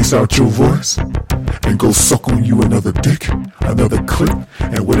that bass out your voice and go suck on you another dick, another clip,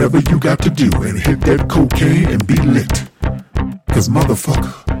 and whatever you got to do and hit that cocaine and be lit. Cause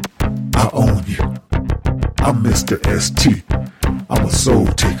motherfucker, I own you. I'm Mr. ST. I'm a soul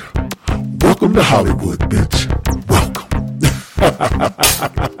taker. Welcome to Hollywood, bitch. Welcome.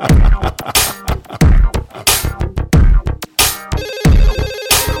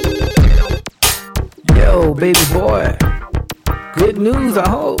 Yo, baby boy. Good news, I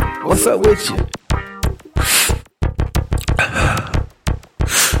hope. What's up with you?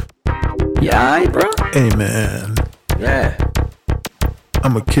 You alright, bro? Hey, man. Yeah.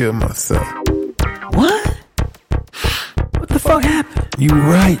 I'ma kill myself. What? What the fuck happened? You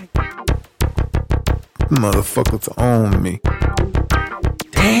right. Motherfuckers own me.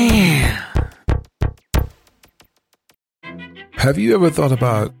 Damn. Have you ever thought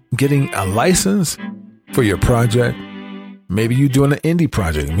about getting a license for your project? Maybe you're doing an indie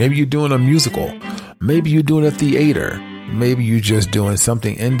project. Maybe you're doing a musical. Maybe you're doing a theater. Maybe you're just doing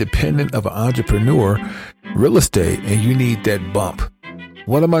something independent of an entrepreneur, real estate, and you need that bump.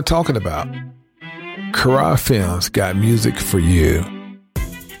 What am I talking about? Kara Films got music for you.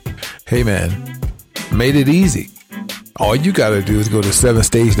 Hey man, made it easy. All you got to do is go to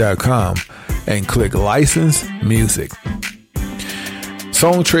 7stage.com and click License Music.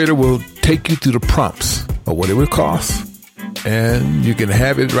 Song Trader will take you through the prompts of what it would cost, and you can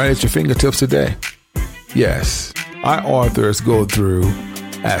have it right at your fingertips today. Yes, our authors go through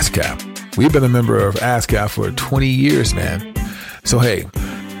ASCAP. We've been a member of ASCAP for 20 years, man. So hey,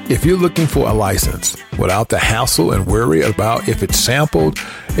 if you're looking for a license without the hassle and worry about if it's sampled,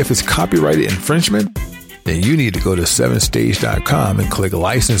 if it's copyrighted infringement, then you need to go to 7stage.com and click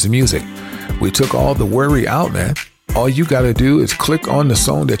License Music. We took all the worry out, man. All you got to do is click on the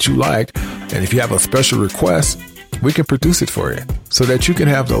song that you like, and if you have a special request, we can produce it for you so that you can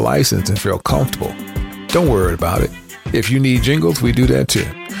have the license and feel comfortable. Don't worry about it. If you need jingles, we do that too.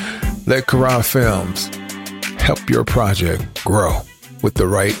 Let Kara Films help your project grow with the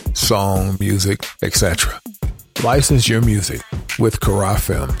right song, music, etc. License your music with Kara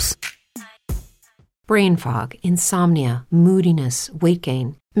Films. Brain fog, insomnia, moodiness, weight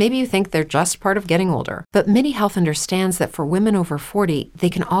gain. Maybe you think they're just part of getting older, but MIDI Health understands that for women over 40, they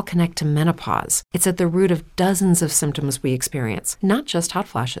can all connect to menopause. It's at the root of dozens of symptoms we experience, not just hot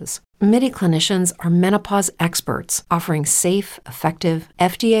flashes. MIDI clinicians are menopause experts, offering safe, effective,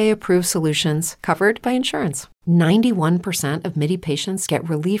 FDA-approved solutions covered by insurance. 91% of MIDI patients get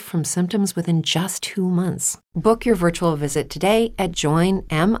relief from symptoms within just 2 months. Book your virtual visit today at joinmidi.com.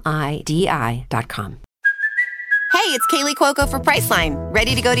 Hey, it's Kaylee Cuoco for Priceline.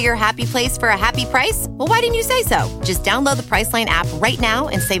 Ready to go to your happy place for a happy price? Well, why didn't you say so? Just download the Priceline app right now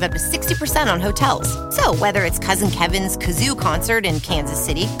and save up to 60% on hotels. So whether it's Cousin Kevin's Kazoo Concert in Kansas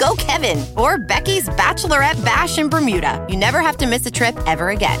City, go Kevin, or Becky's Bachelorette Bash in Bermuda, you never have to miss a trip ever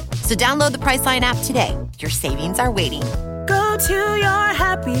again. So download the Priceline app today. Your savings are waiting. Go to your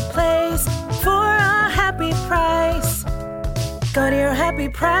happy place for a happy price. Go to your happy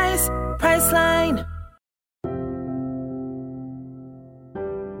price, Priceline.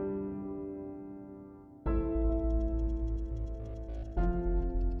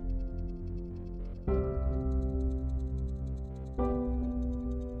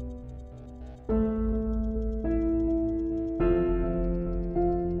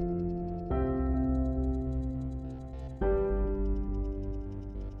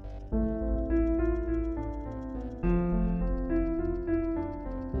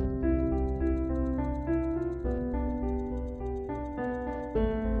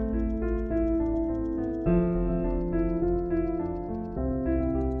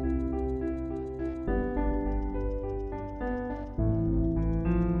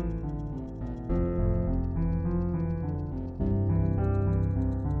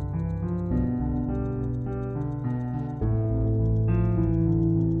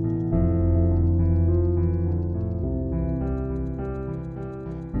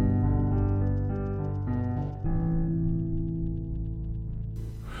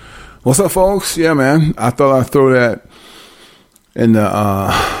 What's up, folks? Yeah, man. I thought I'd throw that in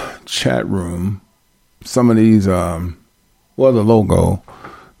the chat room. Some of these, the logo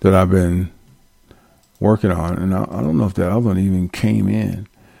that I've been working on. And I don't know if that other one even came in.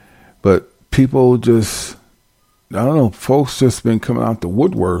 But people just, I don't know, folks just been coming out the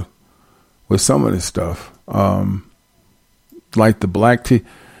woodwork with some of this stuff. Like the black tea.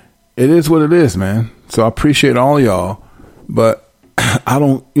 It is what it is, man. So I appreciate all y'all. But I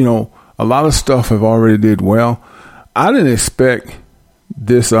don't, a lot of stuff have already did well. I didn't expect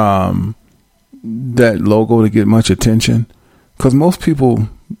this, that logo to get much attention, because most people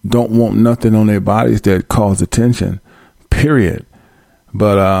don't want nothing on their bodies that calls attention, period.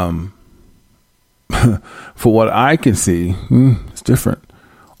 But, for what I can see, it's different.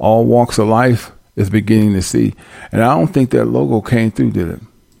 All walks of life is beginning to see. And I don't think that logo came through, did it?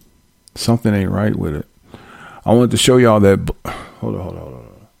 Something ain't right with it. I wanted to show y'all that. Hold on.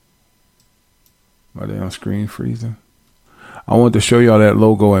 My damn screen freezing. I wanted to show y'all that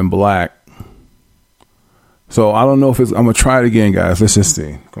logo in black. So I don't know if it's, I'm going to try it again, guys. Let's just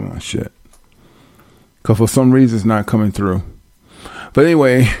see. Come on, shit. Because for some reason it's not coming through. But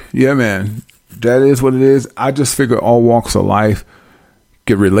anyway, yeah, man. That is what it is. I just figure all walks of life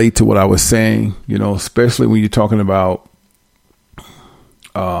could relate to what I was saying, especially when you're talking about,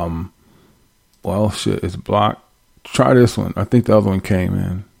 Well, shit, it's blocked. Try this one. I think the other one came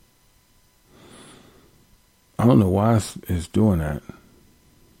in. I don't know why it's doing that.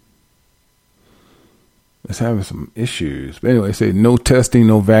 It's having some issues. But anyway, say no testing,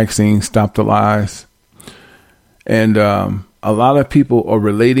 no vaccine, stop the lies. And a lot of people are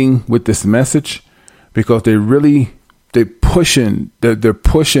relating with this message because they're pushing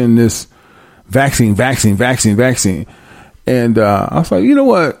this vaccine. And I was like, you know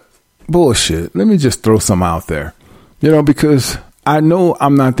what? Bullshit. Let me just throw some out there. Because I know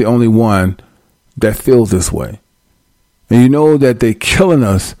I'm not the only one that feels this way. And you know that they're killing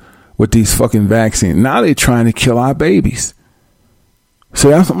us with these fucking vaccines. Now they're trying to kill our babies.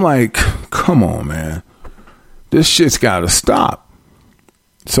 So I'm like, come on, man. This shit's got to stop.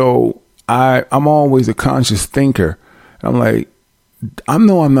 So I'm always a conscious thinker. I'm like, I'm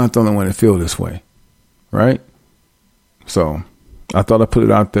not the only one that feel this way. Right? So I thought I'd put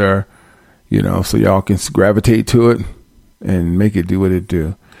it out there, so y'all can gravitate to it and make it do what it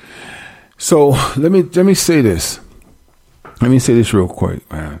do. So let me say this. Let me say this real quick,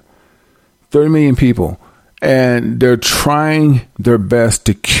 man. 30 million people, and they're trying their best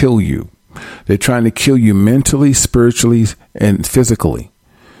to kill you. They're trying to kill you mentally, spiritually, and physically.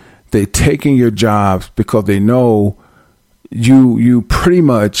 They're taking your jobs because they know you pretty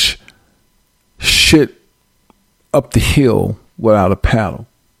much shit up the hill without a paddle.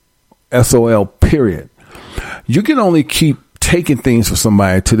 SOL, period. You can only keep taking things from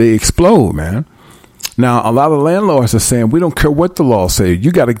somebody till they explode, man. Now, a lot of landlords are saying, we don't care what the law says.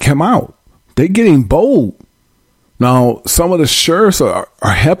 You got to come out. They're getting bold. Now, some of the sheriffs are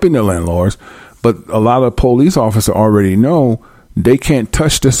helping the landlords, but a lot of police officers already know they can't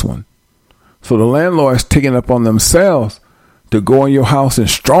touch this one. So the landlord's taking it up on themselves to go in your house and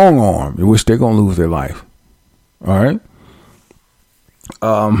strong arm, in which they're going to lose their life. All right?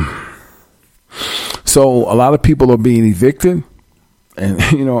 So a lot of people are being evicted.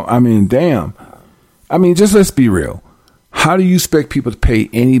 And, damn. Just let's be real. How do you expect people to pay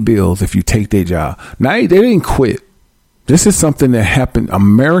any bills if you take their job? Now, they didn't quit. This is something that happened.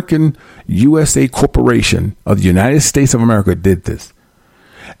 American USA Corporation of the United States of America did this.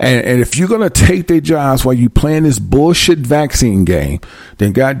 And if you're going to take their jobs while you playing this bullshit vaccine game,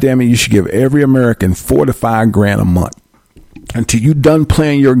 then goddamn it, you should give every American $4,000 to $5,000 a month until you're done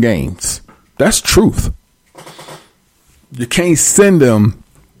playing your games. That's truth. You can't send them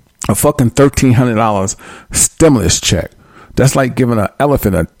a fucking $1,300 stimulus check. That's like giving an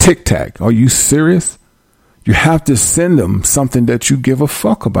elephant a Tic Tac. Are you serious? You have to send them something that you give a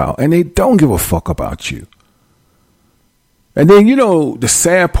fuck about, and they don't give a fuck about you. And then, the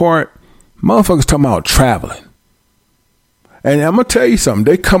sad part, motherfuckers talking about traveling. And I'm going to tell you something.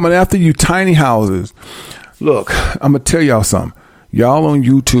 They coming after you tiny houses. Look, I'm going to tell y'all something. Y'all on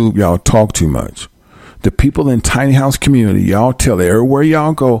YouTube, y'all talk too much. The people in tiny house community, y'all tell everywhere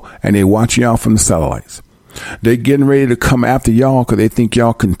y'all go, and they watch y'all from the satellites. They getting ready to come after y'all because they think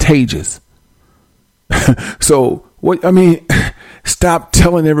y'all contagious. So, stop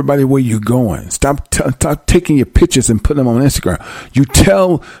telling everybody where you're going. Stop taking your pictures and putting them on Instagram. You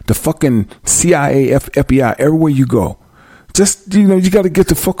tell the fucking CIA, FBI, everywhere you go. Just, you got to get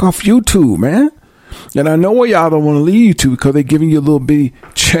the fuck off YouTube, man. And I know where y'all don't want to leave YouTube because they're giving you a little bitty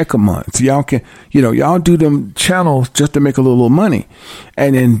check a month. So y'all can, y'all do them channels just to make a little money.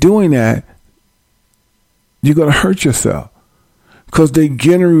 And in doing that, you're going to hurt yourself. Because they're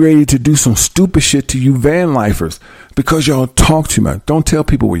getting ready to do some stupid shit to you van lifers because y'all talk too much. Don't tell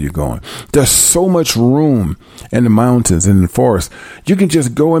people where you're going. There's so much room in the mountains and the forest. You can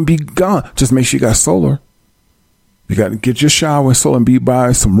just go and be gone. Just make sure you got solar. You got to get your shower with solar and be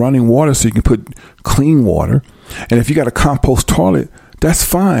by some running water so you can put clean water. And if you got a compost toilet, that's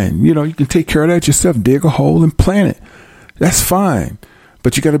fine. You can take care of that yourself. Dig a hole and plant it. That's fine.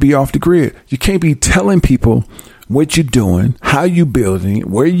 But you got to be off the grid. You can't be telling people what you're doing, how you building,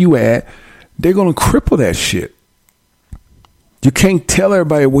 where you at. They're going to cripple that shit. You can't tell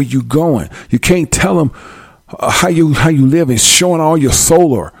everybody where you going. You can't tell them how you live and showing all your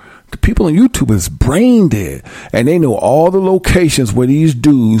solar. The people on YouTube is brain dead, and they know all the locations where these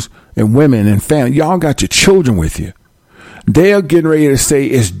dudes and women and family, y'all got your children with you. They are getting ready to say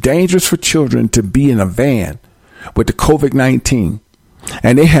it's dangerous for children to be in a van with the COVID-19.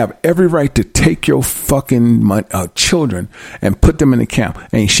 And they have every right to take your fucking children and put them in the camp.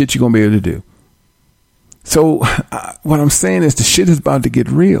 Ain't shit you're going to be able to do. So what I'm saying is the shit is about to get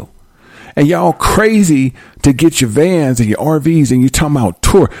real. And y'all crazy to get your vans and your RVs and you talking about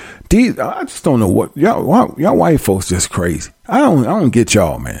tour. I just don't know what y'all white folks just crazy. I don't get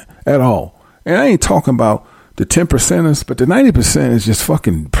y'all, man, at all. And I ain't talking about the 10%ers, but the 90% is just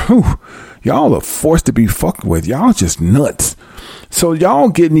fucking, y'all are forced to be fucked with. Y'all just nuts. So y'all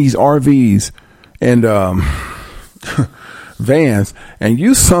getting these RVs and vans, and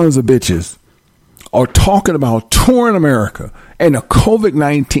you sons of bitches are talking about touring America and the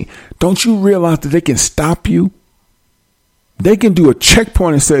COVID-19. Don't you realize that they can stop you? They can do a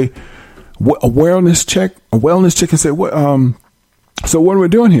checkpoint and say, a wellness check and say, what? So what are we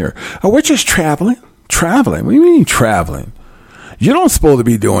doing here? Oh, we're just traveling. Traveling? What do you mean traveling? You don't supposed to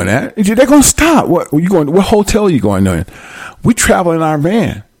be doing that. They're going to stop. What? You going? What hotel are you going to? We travel in our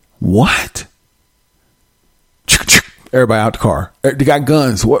van. What? Everybody out the car. They got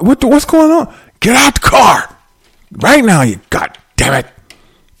guns. What's going on? Get out the car right now. You God damn it.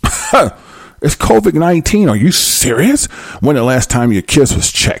 It's COVID-19. Are you serious? When the last time your kids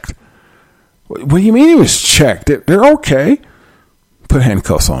was checked? What do you mean he was checked? They're okay. Put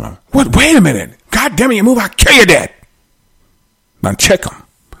handcuffs on them. What? Wait a minute. God damn it, you move, I'll kill your dad. Now check them.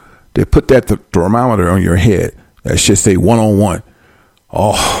 They put that thermometer on your head. That should say 101.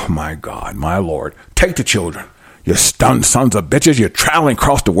 Oh, my God, my Lord. Take the children. You stunned sons of bitches. You're traveling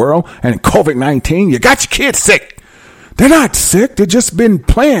across the world. And COVID-19, you got your kids sick. They're not sick. They've just been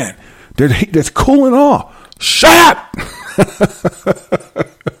playing. They're cooling off. Shut up.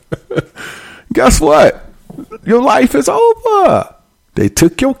 Guess what? Your life is over. They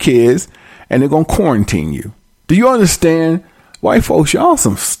took your kids and they're going to quarantine you. Do you understand? White folks, y'all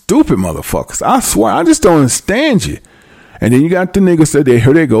some stupid motherfuckers. I swear, I just don't understand you. And then you got the niggas that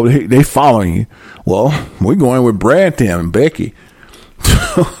here they go. They following you. Well, we're going with Brad, Tim, and Becky.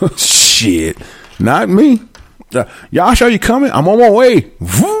 Shit. Not me. Y'all sure you coming? I'm on my way.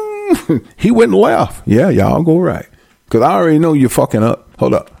 He went and left. Yeah, y'all go right. Because I already know you're fucking up.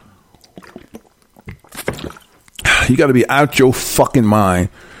 Hold up. You got to be out your fucking mind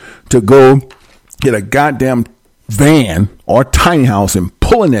to go get a goddamn van or tiny house and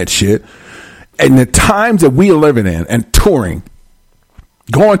pulling that shit. And the times that we are living in and touring,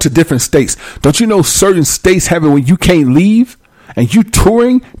 going to different states. Don't you know certain states have it when you can't leave and you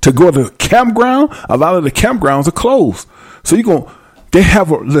touring to go to the campground? A lot of the campgrounds are closed. So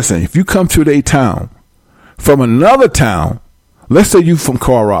listen, if you come to a town from another town, let's say you from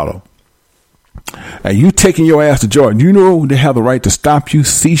Colorado, and you taking your ass to Jordan, you know they have the right to stop you,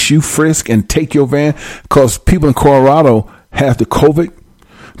 seize you, frisk, and take your van because people in Colorado have the COVID.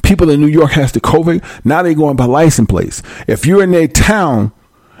 People in New York has the COVID. Now they going by license plates. If you're in their town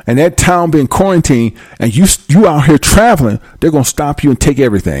and that town being quarantined and you out here traveling, they're going to stop you and take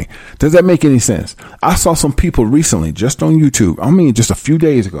everything. Does that make any sense? I saw some people recently just on YouTube. I mean, just a few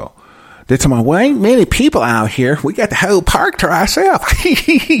days ago. They're talking about, well, ain't many people out here. We got the whole park to ourselves.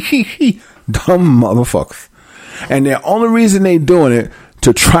 Dumb motherfuckers. And the only reason they doing it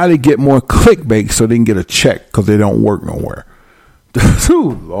to try to get more clickbait so they can get a check because they don't work nowhere.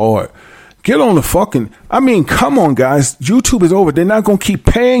 Dude, Lord. Get on the fucking, come on, guys. YouTube is over. They're not going to keep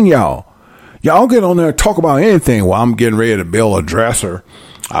paying y'all. Y'all get on there and talk about anything. Well, I'm getting ready to build a dresser.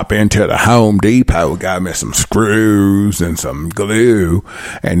 I've been to the Home Depot, got me some screws and some glue.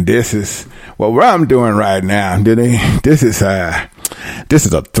 And this is, what I'm doing right now. This is a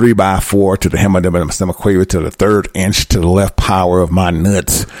 3x4 to the hemiquaver to the third inch to the left power of my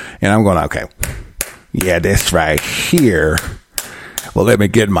nuts. And I'm going, okay, yeah, that's right here. Well, let me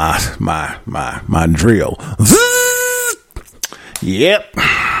get my drill. Yep.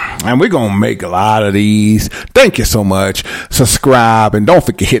 And we're going to make a lot of these. Thank you so much. Subscribe. And don't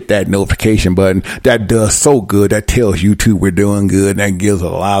forget to hit that notification button. That does so good. That tells YouTube we're doing good. And that gives a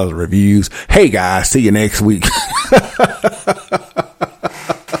lot of reviews. Hey, guys. See you next week.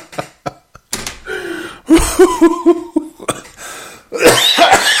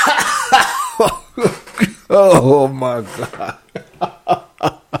 Oh, my God.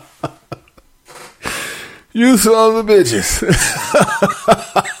 You sons of bitches.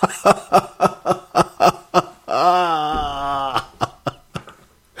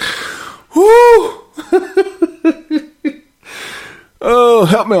 Oh,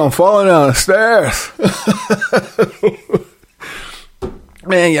 help me, I'm falling down the stairs.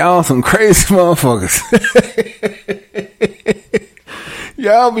 Man, y'all some crazy motherfuckers.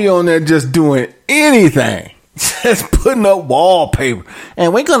 Y'all be on there just doing anything. Just putting up wallpaper.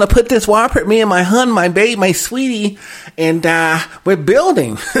 And we're going to put this wallpaper, me and my hun, my baby, my sweetie, and we're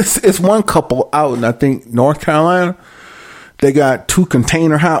building. It's one couple out in, I think, North Carolina. They got 2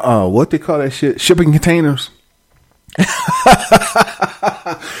 container what they call that shit? Shipping containers.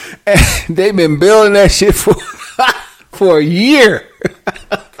 And they've been building that shit for a year.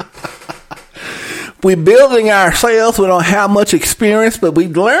 We building ourselves. We don't have much experience, but we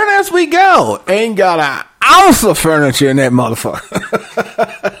learn as we go. Ain't got an ounce of furniture in that motherfucker.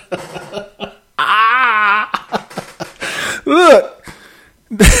 Look.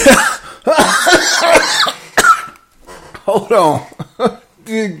 Hold on.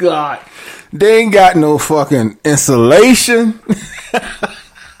 Good God. They ain't got no fucking insulation.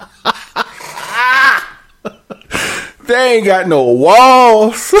 They ain't got no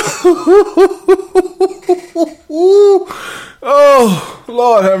walls. Oh,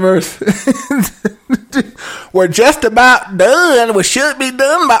 Lord have mercy. We're just about done. We should be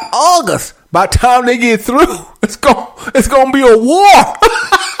done by August. By the time they get through, it's gonna be a war.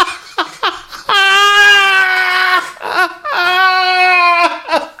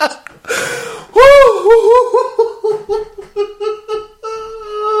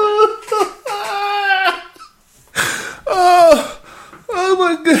 Oh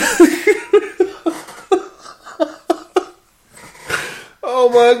my God. Oh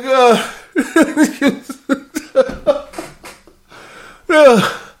my God.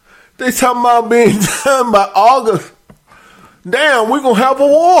 They talking about being done by August. Damn, we're gonna have a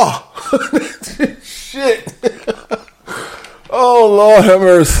war. Shit. Oh Lord have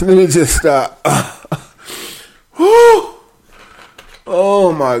mercy. Let me just stop.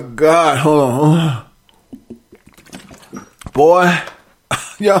 Oh my God. Hold on. Boy,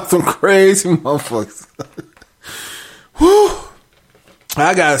 y'all some crazy motherfuckers.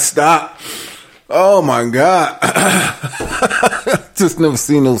 I gotta stop. Oh my God. Just never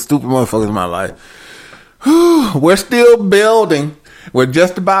seen those stupid motherfuckers in my life. We're still building. We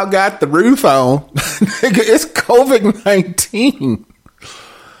just about got the roof on. It's COVID-19.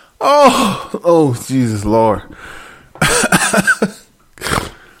 Oh, Jesus Lord.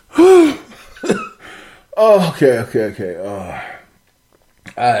 Okay.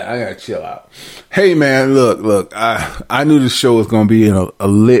 I gotta chill out. Hey man, look. I knew this show was gonna be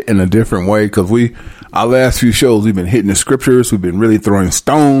lit in a different way because our last few shows we've been hitting the scriptures. We've been really throwing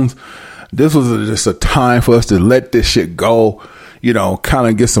stones. This was just a time for us to let this shit go. Kind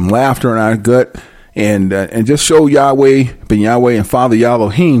of get some laughter in our gut and just show Yahweh, Ben Yahweh, and Father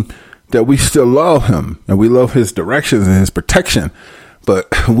Elohim that we still love Him and we love His directions and His protection. But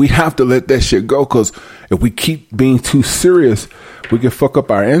we have to let that shit go because if we keep being too serious, we can fuck up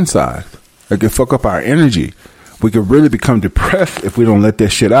our inside. It can fuck up our energy. We can really become depressed if we don't let that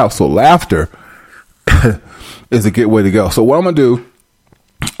shit out. So laughter is a good way to go. So what I'm going to do,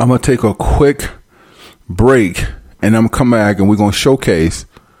 I'm going to take a quick break and I'm going to come back and we're going to showcase.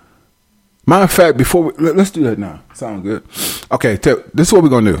 Matter of fact, let's do that now. Sound good? Okay, this is what we're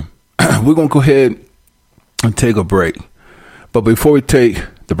going to do. We're going to go ahead and take a break. But before we take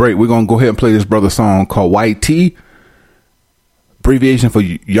the break, we're going to go ahead and play this brother song called YT. Abbreviation for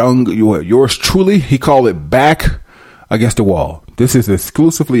yours truly. He called it Back Against the Wall. This is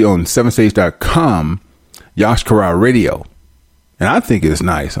exclusively on 7stage.com, Yash Kara Radio. And I think it's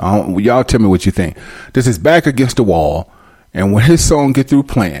nice. Y'all tell me what you think. This is Back Against the Wall. And when his song get through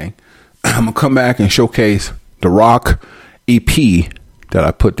playing, I'm going to come back and showcase the rock EP that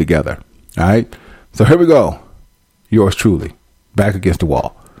I put together. All right. So here we go. Yours truly. Back Against the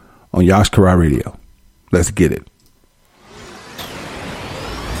Wall on Yash Kara Radio. Let's get it.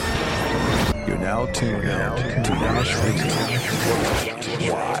 You're now tuned to Yash Radio.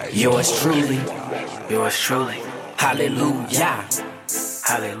 Yours truly. Hallelujah.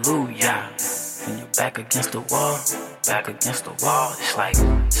 Hallelujah. When you're back against the wall, it's like,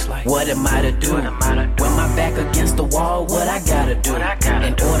 what am I to do? When my back against the wall, what I gotta do? In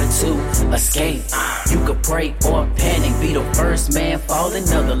order to escape, you could pray or panic, be the first man falling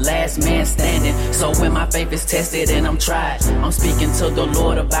or the last man standing. So when my faith is tested and I'm tried, I'm speaking to the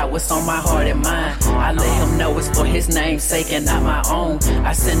Lord about what's on my heart and mind. I let Him know it's for His name's sake and not my own.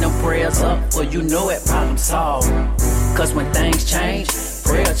 I send them prayers up for it, problem solved. Cause when things change,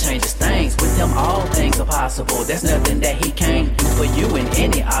 prayer changes things. With Him all things are possible. There's nothing that He can't do for you in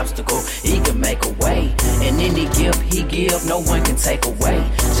any obstacle. He can make a way. And any gift He give, no one can take away.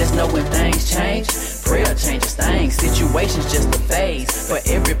 Just know when things change, prayer changes things. Situations just a phase. For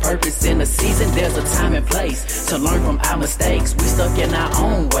every purpose in a season, there's a time and place to learn from our mistakes. We stuck in our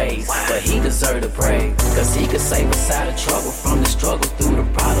own ways, but He deserved to praise. Cause He could save us out of trouble, from the struggle through the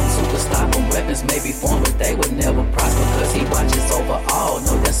problems. Who could stop them? Weapons may be formed, but they would never prosper. Cause He watches over all.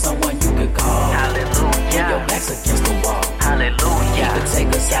 Know there's someone you could call. Hallelujah. When your back's against the wall. Hallelujah. He could take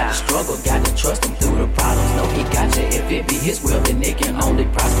us out of struggle. Got to trust Him through the problems. Know He got you. If it be His will, then it can only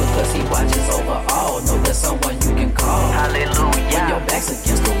prosper. Cause He watches over all. Know there's someone you can call. Hallelujah. When your back's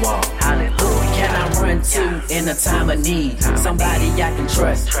against the wall. Hallelujah. Who can I run to in in a time of need. Somebody I can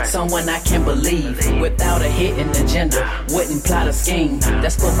trust, someone I can believe. Without a hidden agenda, wouldn't plot a scheme.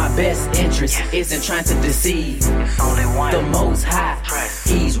 That's for my best interest, isn't trying to deceive. The Most High,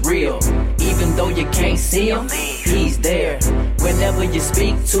 He's real. Even though you can't see Him, He's there. Whenever you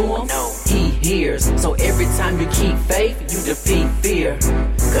speak to Him, He hears. So every time you keep faith, you defeat fear.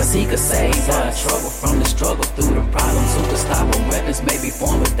 Cause He could save us. Trouble from the struggle through the problems. Who could stop them? Weapons may be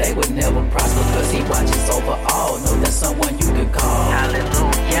formed, but they would never prosper. Cause He watches over all. Know that's someone you can call.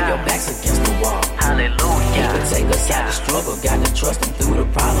 Hallelujah. When your back's against the wall. Hallelujah. He could take us out of struggle. Got to trust Him through the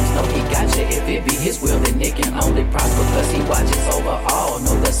problems. Know He got you. If it be His will, then it can only prosper. Cause He watches over all.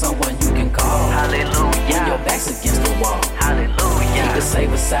 Know that's someone you can call. Hallelujah. When your back's against the wall. Hallelujah. He could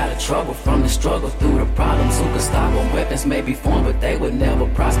save us out of trouble from the struggle through the problems. Who could stop them? Weapons may be formed, but they would never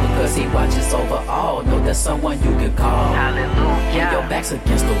prosper. Cause He watches over all. Know that's someone you can call. Hallelujah. When your back's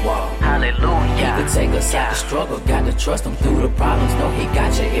against the wall. Hallelujah. He could take us out of struggle. Got to trust Him through the problems. Know He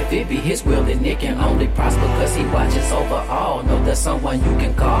got you. If it be His will, then it can only prosper. Cause He watches over all. Know that's someone you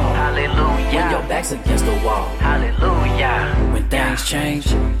can call. Hallelujah. When your back's against the wall. Hallelujah. When things change,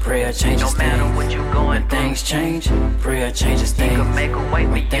 prayer changes things. No matter what you're going when things change, prayer changes things. He can make a way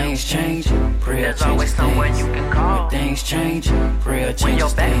when things change, prayer changes things. There's always someone you can call. When things change, prayer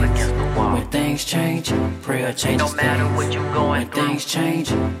changes things. When things change, prayer changes things. No matter what you're going through. When things change,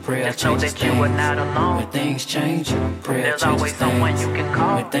 prayer changes things. You are not alone. When things change, prayer changes things. There's always someone you can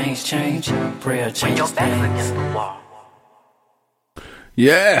call. When things change, prayer changes things. When your back's against the wall.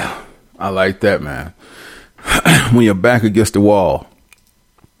 Yeah, I like that, man. When you're back against the wall.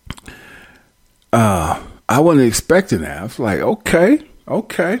 I wasn't expecting that. I was like, okay.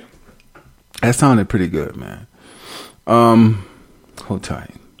 That sounded pretty good, man. Hold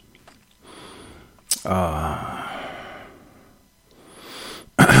tight.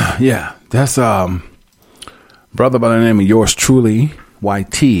 Yeah, that's brother by the name of yours truly,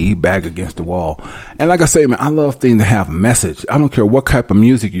 YT, back against the wall. And like I say, man, I love things that have message. I don't care what type of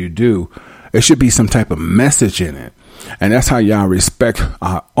music you do. There should be some type of message in it. And that's how y'all respect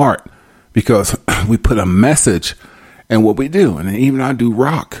our art, because we put a message in what we do. And even I do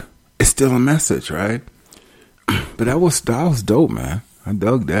rock, it's still a message, right? But that was dope, man. I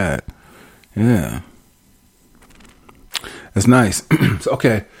dug that. Yeah. That's nice. So,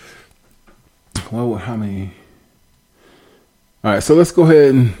 okay. Well, how many? All right, so let's go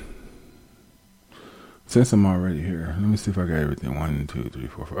ahead and, since I'm already here, let me see if I got everything. 1, 2, 3,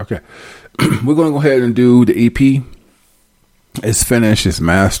 4, 5. Okay. We're going to go ahead and do the EP. It's finished. It's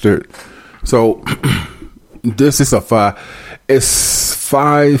mastered. So this is it's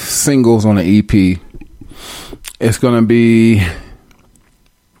 5 singles on the EP. It's going to be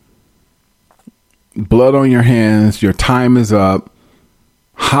Blood on Your Hands, Your Time Is Up,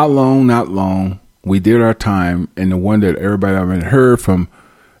 How Long, Not Long, We Did Our Time, and the one that everybody already heard from,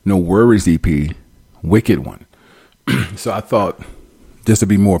 No Worries EP, Wicked One. So I thought this would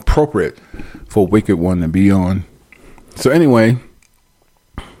be more appropriate for Wicked One to be on. So anyway,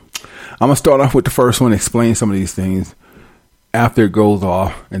 I'm going to start off with the first one, explain some of these things after it goes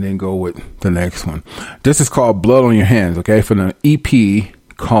off, and then go with the next one. This is called Blood on Your Hands, okay, from an EP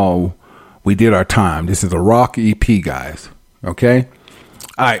called We Did Our Time. This is a rock EP, guys, okay?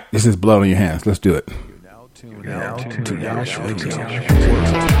 All right, this is Blood on Your Hands. Let's do it.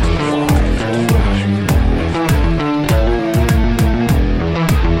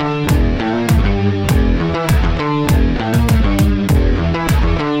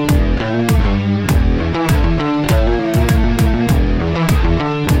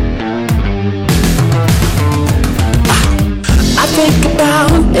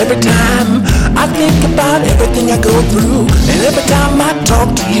 Every time I think about everything I go through, and every time I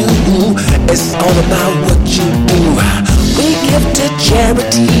talk to you, it's all about what you do. We give to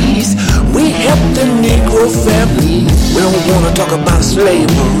charities, we help the Negro families. We don't want to talk about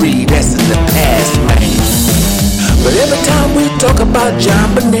slavery, that's in the past, man. But every time we talk about John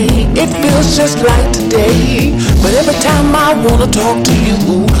Bonet, it feels just like today. But every time I want to talk to you,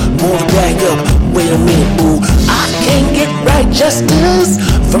 wanna back up, wait a minute, boo. I can't get right justice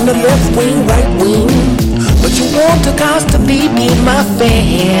from the left wing, right wing, but you want to constantly be my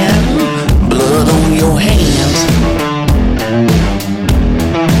fan. Blood on your hands.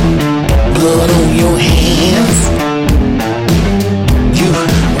 Blood on your hands. You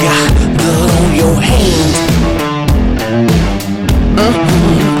got blood on your hands.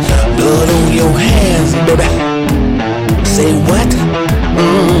 Blood on your hands, baby. Say what?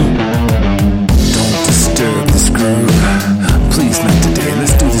 Don't disturb this groove. Please not today.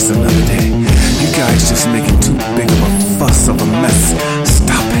 Let's do this another day. You guys just making too big of a fuss of a mess.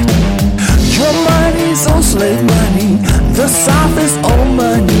 Stop it. Your money's It's all slave money. The South is all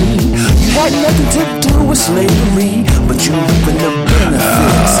money. You had nothing to do with slavery, but you reaping the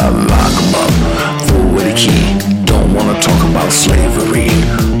benefits. Lock 'em up, throw away the key. Don't wanna talk about slavery.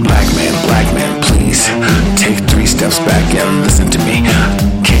 Black man, please take 3 steps back and listen to me.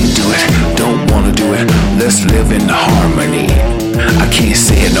 Can't do it, don't wanna do it. Let's live in harmony. I can't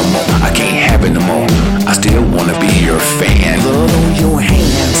say it no more, I can't have it no more. I still wanna be your fan. Blood on your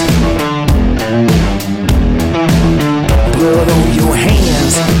hands. Blood on your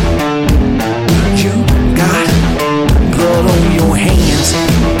hands. You got blood on your hands.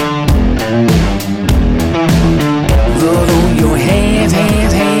 Blood on your hands,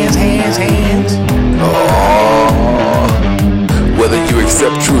 hands. Oh, whether you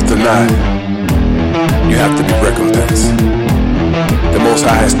accept truth or not, you have to be recompensed. The Most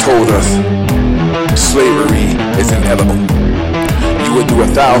High has told us slavery is inevitable. You will do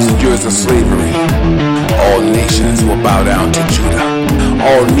 1,000 years of slavery. All nations will bow down to Judah.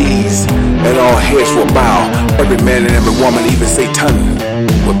 All knees and all heads will bow. Every man and every woman, even Satan,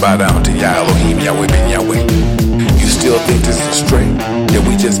 will bow down to Yah Elohim, Yahweh ben Yahweh. You still think this is straight? That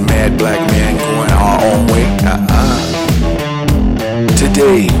we just mad black men going our own way?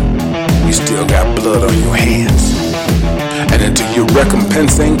 Today, you still got blood on your hands. And until you're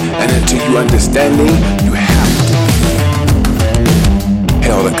recompensing and until you're understanding, you have to be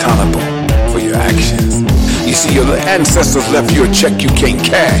held accountable for your actions. You see, your ancestors left you a check you can't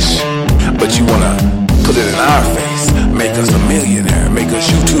cash, but you want to put it in our face, make us a millionaire, make us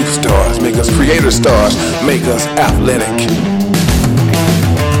YouTube stars, make us creator stars, make us athletic.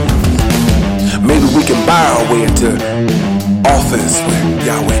 Maybe we can buy our way into office with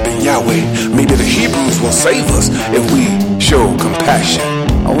Yahweh ben Yahweh. Maybe the Hebrews will save us if we show compassion.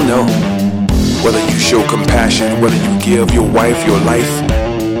 Oh no. Whether you show compassion, whether you give your wife your life,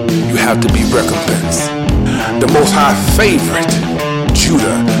 you have to be recompensed. The Most High favorite,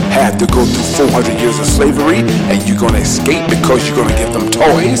 Judah, had to go through 400 years of slavery, and you're going to escape because you're going to give them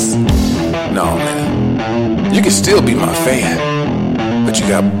toys? No, man. You can still be my fan, but you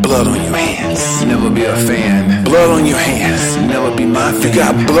got blood on your hands. Never be a fan. Blood on your hands. Never be my fan. You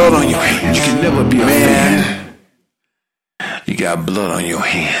got blood on your hands. You can never be a Man. fan. You got blood on your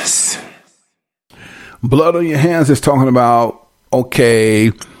hands. Blood on your hands is talking about,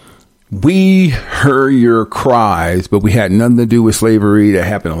 okay, we heard your cries, but we had nothing to do with slavery. That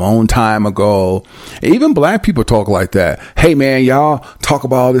happened a long time ago. Even black people talk like that. Hey, man, y'all talk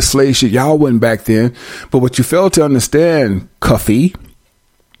about all this slave shit. Y'all wasn't back then. But what you fail to understand, Cuffy,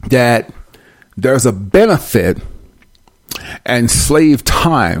 that there's a benefit and slave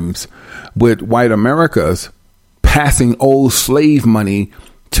times with white Americas passing old slave money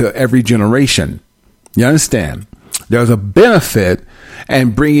to every generation. You understand? There's a benefit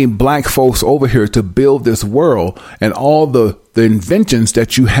and bringing black folks over here to build this world, and all the inventions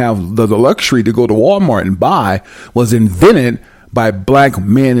that you have the luxury to go to Walmart and buy was invented by black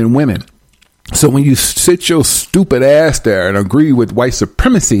men and women. So when you sit your stupid ass there and agree with white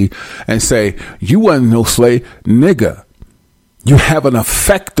supremacy and say, you wasn't no slave, nigga, you have an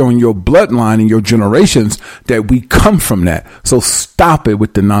effect on your bloodline and your generations that we come from that. So stop it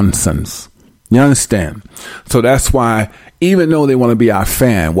with the nonsense. You understand? So that's why, even though they want to be our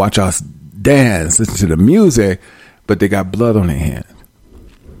fan, watch us dance, listen to the music, but they got blood on their hands.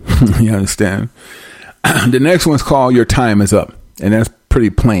 You understand? The next one's called Your Time Is Up. And that's pretty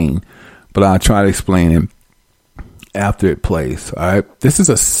plain, but I'll try to explain it after it plays. All right. This is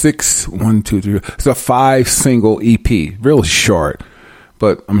a 6-1-2-3. It's a 5 single EP, real short,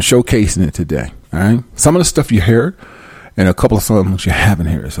 but I'm showcasing it today. All right. Some of the stuff you heard, and a couple of songs you haven't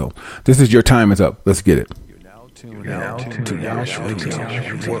heard. So this is Your Time Is Up. Let's get it. You're now tuned to Yash Radio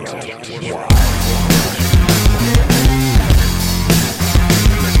Worldwide.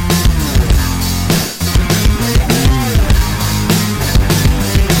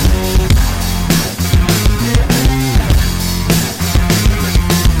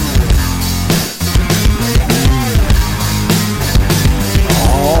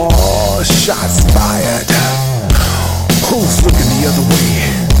 Shots fired. Who's looking the other way?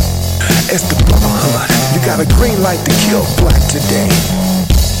 It's the Brotherhood. You got a green light to kill black today.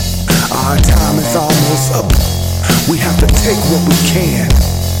 Our time is almost up. We have to take what we can.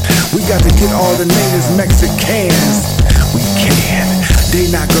 We got to get all the natives Mexicans. We can.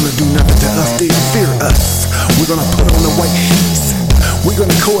 They not gonna do nothing to us. They fear us. We're gonna put on the white sheets. We're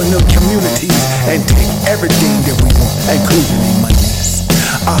gonna go in the communities and take everything that we want, including their monies,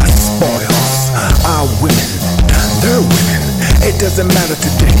 our spoils, our women, their women. It doesn't matter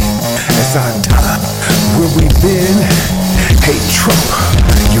today. It's our time. Where we've been, Hey Trump,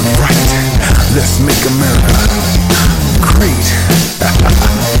 you're right. Let's make America great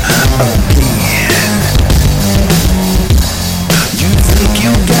again. You think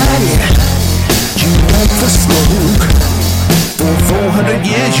you got it? You want the smoke? For 400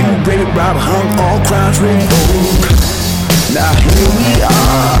 years you raided, robbed, hung, all crimes revoked. Now here we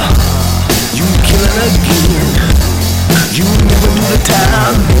are, you killing again. You never do the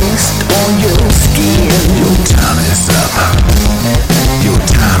time based on your skin. Your time is up. Your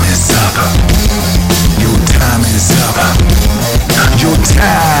time is up. Your time is up. Your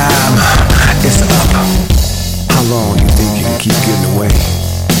time is up. How long you think you can keep getting away?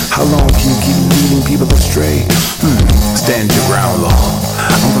 How long can you keep leading people astray? Stand your ground, Lord.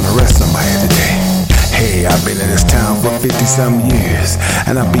 I'm gonna arrest somebody today. Hey, I've been in this town for 50-some years,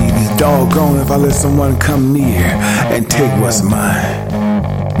 and I'll be doggone if I let someone come near and take what's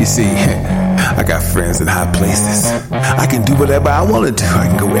mine. You see, I got friends in high places. I can do whatever I want to do. I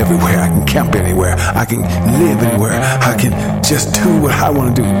can go everywhere. I can camp anywhere. I can live anywhere. I can just do what I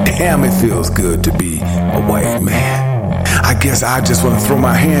want to do. Damn, it feels good to be a white man. I guess I just want to throw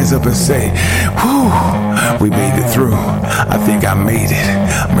my hands up and say, whew, we made it through. I think I made it.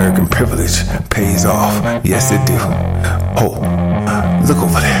 American privilege pays off. Yes, it do. Oh, look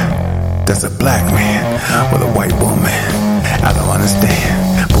over there. That's a black man with a white woman. I don't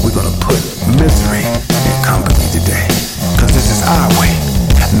understand, but we're going to put misery in company today. Because this is our way,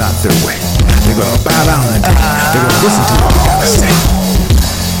 not their way. They're going to bow down today. They're going to listen to what we got to say.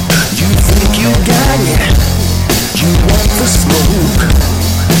 You think you got it? You want the smoke?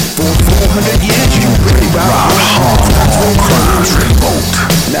 For 400 years you really robbed, hung, crimes revoked.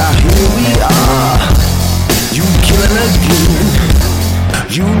 Now here we are, you killing again.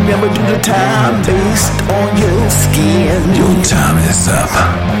 You never do the time based on your skin. Your time is up.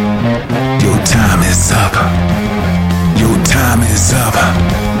 Your time is up. Your time is up.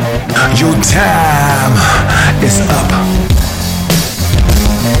 Your time is up.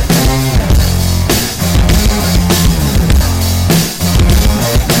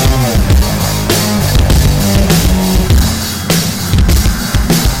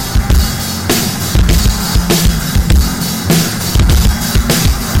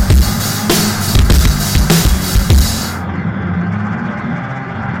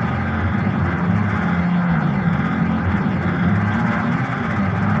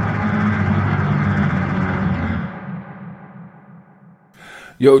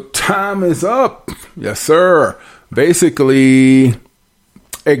 Your time is up. Yes, sir. Basically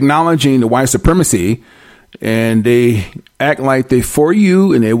acknowledging the white supremacy, and they act like they for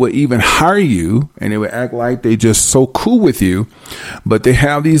you, and they would even hire you, and they would act like they just so cool with you. But they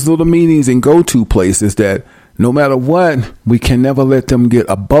have these little meetings and go-to places that no matter what, we can never let them get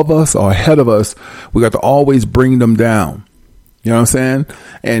above us or ahead of us. We got to always bring them down. You know what I'm saying?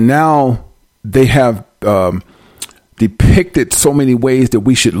 And now they have depicted so many ways that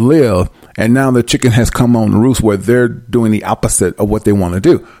we should live, and now the chicken has come on the roost where they're doing the opposite of what they want to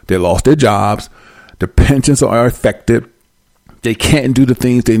do. They lost their jobs, the pensions are affected, they can't do the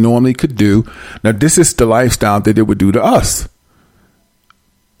things they normally could do. Now this is the lifestyle that they would do to us.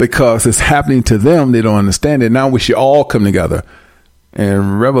 Because it's happening to them, they don't understand it. Now we should all come together.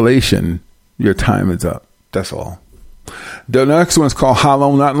 And Revelation, your time is up. That's all. The next one's called How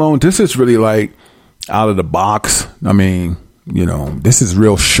Long Not Long. This is really like out of the box. I mean, you know, this is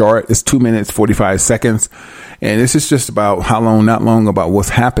real short. It's 2 minutes, 45 seconds. And this is just about how long, not long, about what's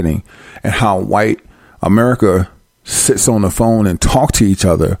happening and how white America sits on the phone and talk to each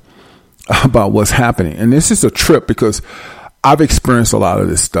other about what's happening. And this is a trip because I've experienced a lot of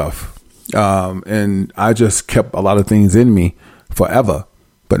this stuff. And I just kept a lot of things in me forever.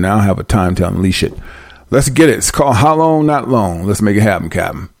 But now I have a time to unleash it. Let's get it. It's called How Long Not Long. Let's make it happen,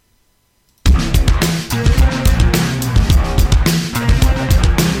 Captain.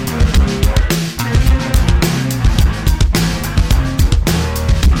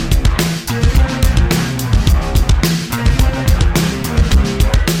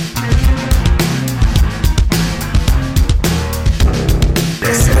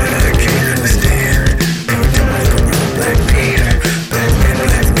 That's what I can't understand.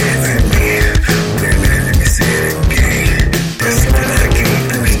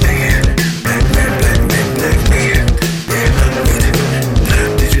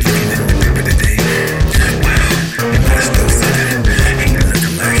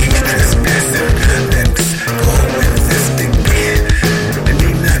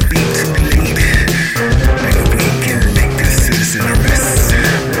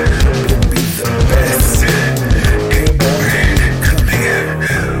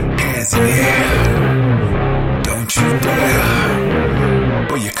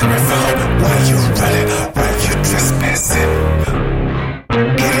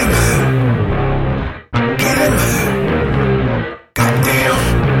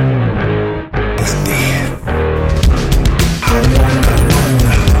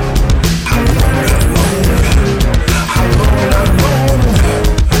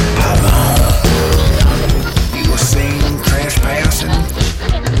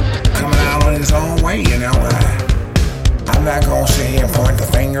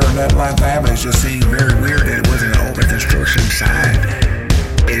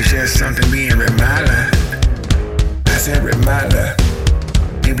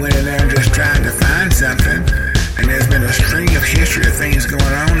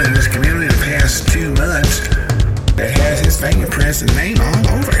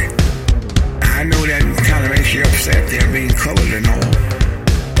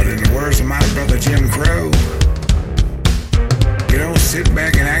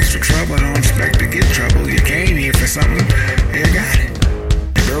 something, they got it.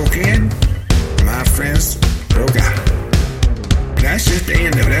 They broke in, my friends broke out. That's just the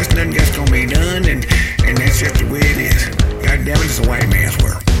end of it. That's nothing that's gonna be done, and that's just the way it is. God damn it, it's a white man's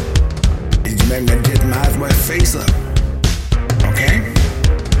world. These men that just might as well face up. Okay?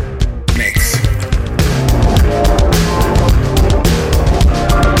 Next.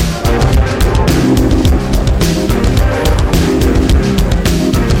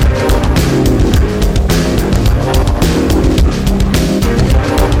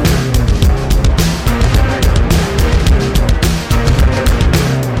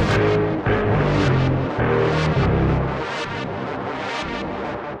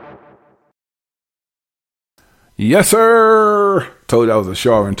 Yes, sir. Told you that was a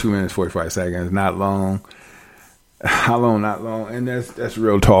show in 2 minutes, 45 seconds. Not long. How long? Not long. And that's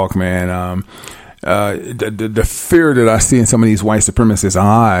real talk, man. The fear that I see in some of these white supremacists'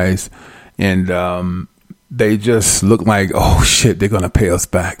 eyes, and they just look like, oh shit, they're gonna pay us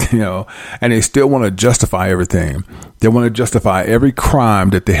back, and they still want to justify everything. They want to justify every crime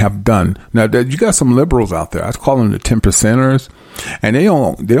that they have done. Now, you got some liberals out there. I call them the 10%ers. And they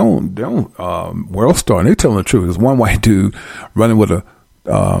don't world star, and they're telling the truth. There's one white dude running with a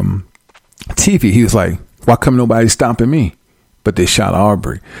TV. He was like, why come nobody stopping me? But they shot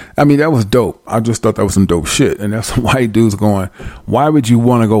Arbery. I mean, that was dope. I just thought that was some dope shit. And that's some white dudes going, why would you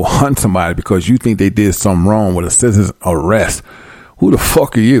want to go hunt somebody because you think they did something wrong with a citizen's arrest? Who the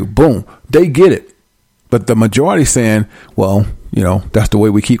fuck are you? Boom. They get it. But the majority saying, well, that's the way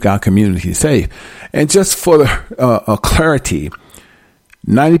we keep our community safe. And just for the clarity,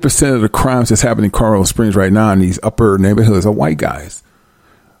 90% of the crimes that's happening in Colorado Springs right now in these upper neighborhoods are white guys.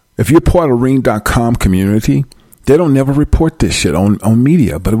 If you're part of Ring.com community, they don't never report this shit on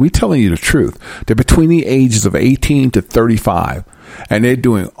media. But we're telling you the truth. They're between the ages of 18 to 35. And they're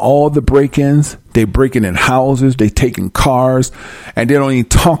doing all the break-ins. They're breaking in houses. They're taking cars. And they don't even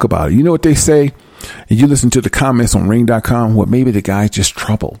talk about it. You know what they say? And you listen to the comments on Ring.com. Well, maybe the guy's just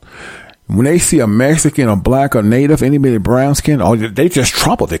troubled. When they see a Mexican or black or native, anybody brown skin, they just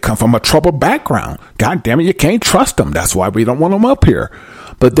troubled. They come from a troubled background. God damn it, you can't trust them. That's why we don't want them up here.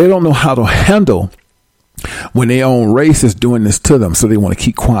 But they don't know how to handle when their own race is doing this to them, so they want to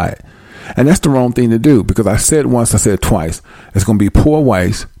keep quiet. And that's the wrong thing to do, because I said once, I said twice, it's going to be poor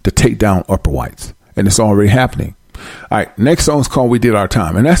whites to take down upper whites. And it's already happening. All right, next song's called We Did Our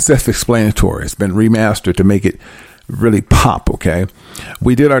Time. And that's self-explanatory. It's been remastered to make it really pop, okay?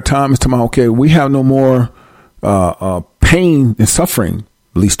 We did our time. It's tomorrow, okay? We have no more pain and suffering,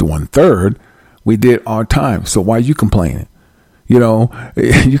 at least to 1/3. We did our time. So why are you complaining? You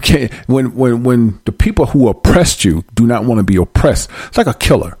can't. When the people who oppressed you do not want to be oppressed, it's like a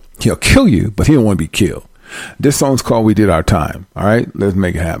killer. He'll kill you, but he don't want to be killed. This song's called We Did Our Time. All right? Let's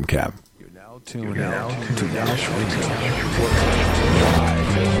make it happen, Cap. You're now tuned out to Yash Radio.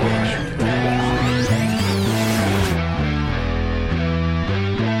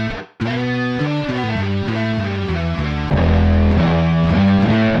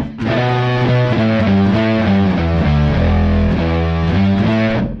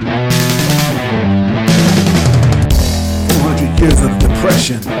 Years of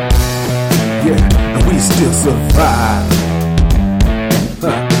depression, and we still survive.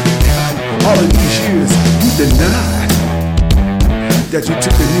 All of these years you denied that you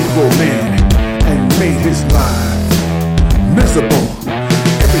took the Negro man and made his life miserable.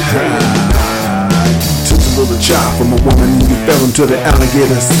 Every time you took a little child from a woman and you fell into the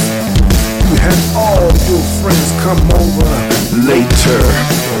alligators. You had all your friends come over later.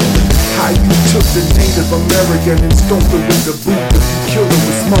 How you took the Native American and stomped them with the boot, but you killed them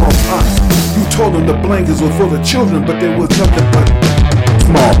with smallpox. You told them the blankets were for the children, but there was nothing but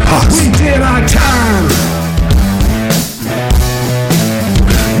smallpox. We did our time.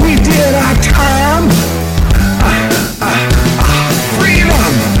 We did our time.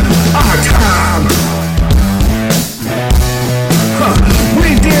 Freedom, our time.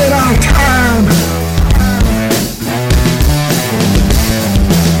 We did our time.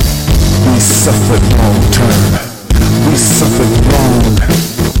 We suffered long term. We suffered long.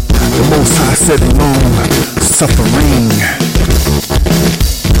 The Most High said long suffering.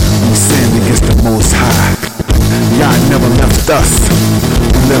 We sinned against the Most High. Yah never left us.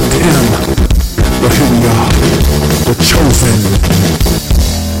 We left Him. But here we are, the chosen.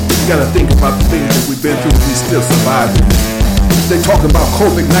 You gotta think about the things that we've been through. We still surviving. They talk about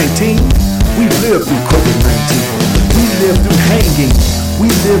COVID-19. We lived through COVID-19. We lived through hanging. We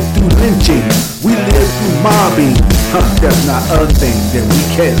lived through lynching. We lived through mobbing. That's not a thing that we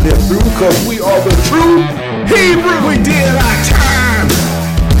can't live through, because we are the true Hebrew. We did our time.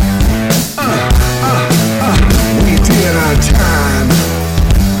 We time.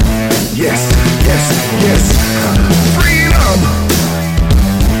 Yes, yes, yes. Freedom.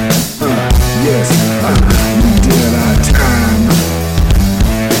 Yes, we did our time.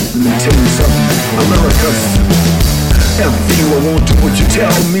 Let me tell you something, America. If you won't do what you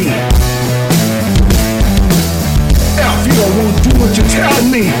tell me, if you won't do what you tell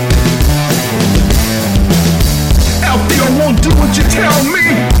me, if you won't do what you tell me,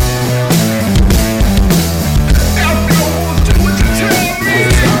 if you won't do what you tell me,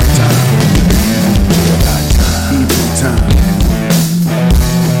 it's our time. Evil time.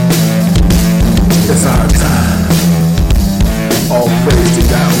 It's our time. All praise to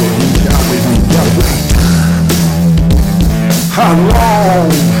Yahweh, Yahweh, Yahweh. How long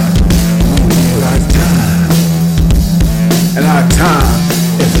will we need our time? And our time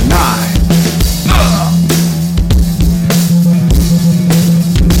is nigh.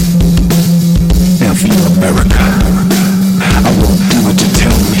 If you America, I won't do what you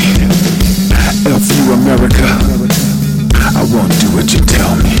tell me. If you America, I won't do what you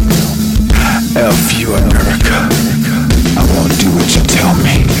tell me. If you America, I won't do what you tell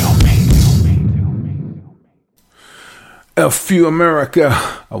me. F you, America.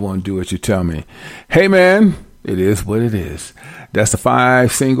 I won't do what you tell me. Hey, man, it is what it is. That's the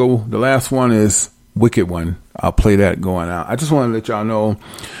 5 single. The last one is Wicked One. I'll play that going out. I just want to let y'all know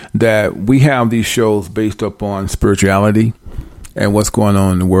that we have these shows based upon spirituality and what's going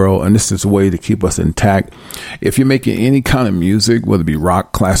on in the world. And this is a way to keep us intact. If you're making any kind of music, whether it be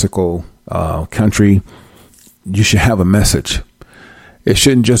rock, classical, country, you should have a message. It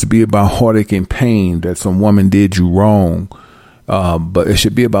shouldn't just be about heartache and pain that some woman did you wrong, but it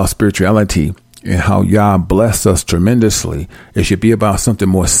should be about spirituality and how Yah blessed us tremendously. It should be about something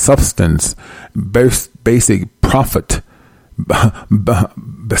more substance, basic profit,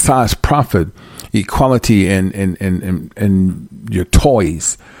 besides profit, equality and your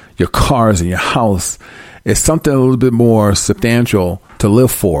toys, your cars and your house. It's something a little bit more substantial to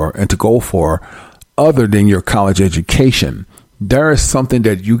live for and to go for other than your college education. There is something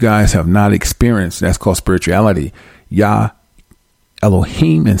that you guys have not experienced. That's called spirituality. Yah,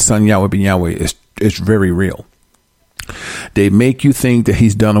 Elohim, and Son Yahweh ben Yahweh is very real. They make you think that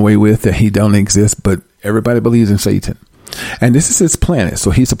he's done away with, that he don't exist, but everybody believes in Satan. And this is his planet,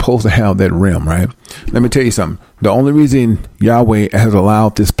 so he's supposed to have that realm, right? Let me tell you something. The only reason Yahweh has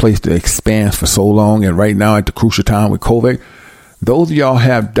allowed this place to expand for so long, and right now at the crucial time with COVID, those of y'all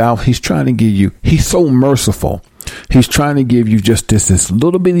have doubt. He's trying to give you, he's so merciful. He's trying to give you just this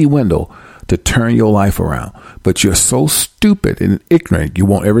little bitty window to turn your life around. But you're so stupid and ignorant. You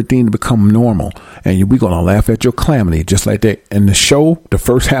want everything to become normal. And we're going to laugh at your calamity just like that. In the show, the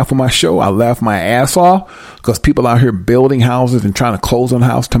first half of my show, I laughed my ass off because people out here building houses and trying to close on the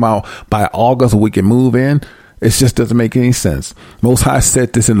house. Talking about by August we can move in. It just doesn't make any sense. Most High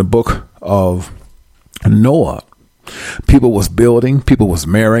said this in the book of Noah. People was building, people was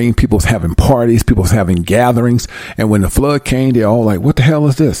marrying, people was having parties, people was having gatherings. And when the flood came, they're all like, what the hell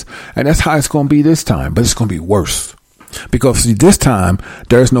is this? And that's how it's going to be this time. But it's going to be worse. Because see, this time,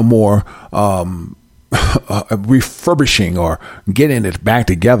 there's no more refurbishing or getting it back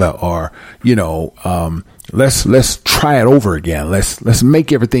together or, let's try it over again. Let's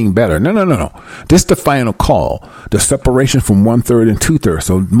make everything better. No. This is the final call. The separation from 1/3 and 2/3.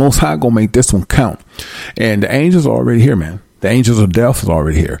 So Most High gonna make this one count. And the angels are already here, man. The angels of death is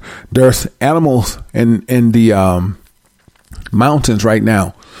already here. There's animals in the mountains right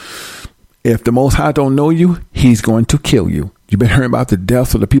now. If the Most High don't know you, he's going to kill you. You've been hearing about the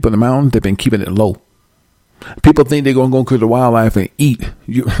deaths of the people in the mountain. They've been keeping it low. People think they're going to go to the wildlife and eat.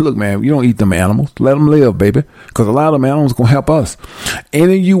 Look, man, you don't eat them animals. Let them live, baby. Because a lot of them animals are going to help us.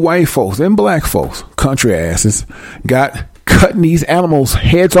 Any of you white folks and black folks, country asses, got cutting these animals'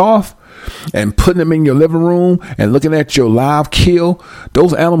 heads off and putting them in your living room and looking at your live kill.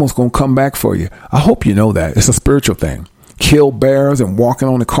 Those animals going to come back for you. I hope you know that. It's a spiritual thing. Kill bears and walking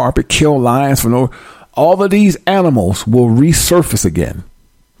on the carpet. Kill lions for no. All of these animals will resurface again.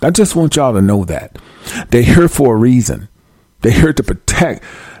 I just want y'all to know that. They're here for a reason. They're here to protect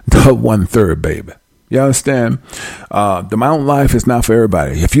the 1/3, baby. You understand? The mountain life is not for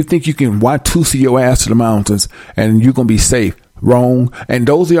everybody. If you think you can Watusi your ass to the mountains and you're going to be safe, wrong. And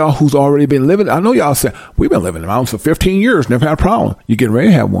those of y'all who's already been living, I know y'all say, we've been living in the mountains for 15 years, never had a problem. You're getting ready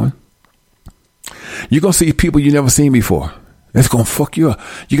to have one. You're going to see people you never seen before. It's going to fuck you up.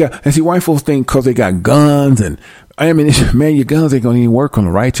 And see, white folks think because they got guns and ammunition, man, your guns ain't going to even work on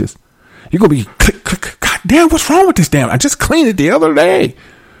the righteous. You're going to be click, click. God damn, what's wrong with this damn? I just cleaned it the other day.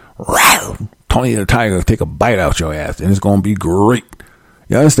 Tony the Tiger will take a bite out your ass and it's going to be great.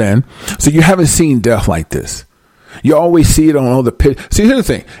 You understand? So you haven't seen death like this. You always see it on all the pit. See, here's the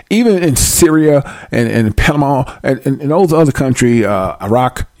thing. Even in Syria and Panama and those other countries,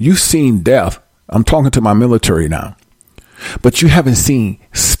 Iraq, you've seen death. I'm talking to my military now. But you haven't seen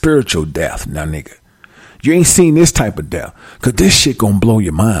spiritual death now, nigga. You ain't seen this type of death. Because this shit going to blow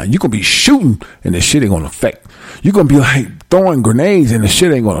your mind. You're going to be shooting and the shit ain't going to affect. You're going to be like throwing grenades and the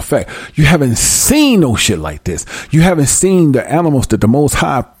shit ain't going to affect. You haven't seen no shit like this. You haven't seen the animals that the Most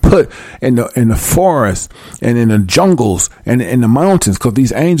High put in the forest and in the jungles and in the mountains. Because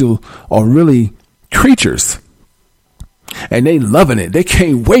these angels are really creatures. And they loving it. They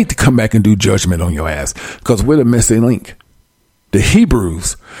can't wait to come back and do judgment on your ass. Because we're the missing link. The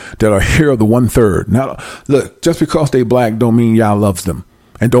Hebrews that are here of the 1/3. Now, look, just because they black don't mean Yah loves them.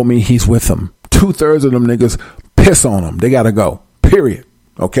 And don't mean he's with them. 2/3 of them niggas piss on them. They got to go. Period.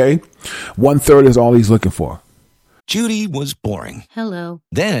 Okay? 1/3 is all he's looking for. Judy was boring. Hello.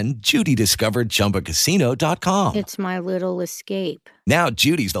 Then Judy discovered ChumbaCasino.com. It's my little escape. Now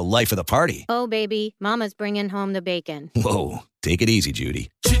Judy's the life of the party. Oh, baby, mama's bringing home the bacon. Whoa, take it easy, Judy.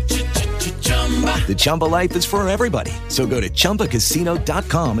 The Chumba life is for everybody. So go to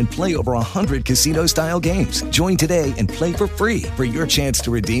ChumbaCasino.com and play over 100 casino-style games. Join today and play for free for your chance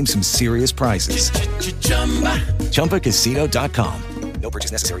to redeem some serious prizes. ChumbaCasino.com. No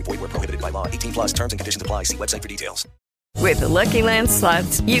purchase necessary. Void where prohibited by law. 18+ terms and conditions apply. See website for details. With the Lucky Land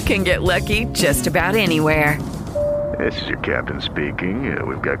Slots, you can get lucky just about anywhere. This is your captain speaking.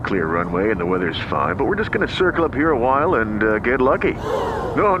 We've got clear runway and the weather's fine, but we're just going to circle up here a while and get lucky.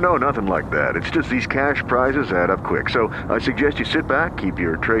 No, nothing like that. It's just these cash prizes add up quick. So I suggest you sit back, keep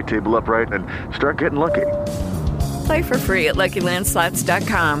your tray table upright, and start getting lucky. Play for free at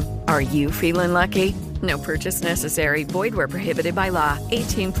LuckyLandSlots.com. Are you feeling lucky? No purchase necessary. Void where prohibited by law.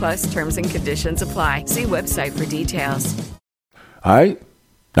 18+ terms and conditions apply. See website for details. All right.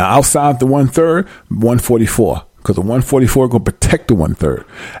 Now, outside the 1/3, 144. Because the 144 going to protect the 1/3.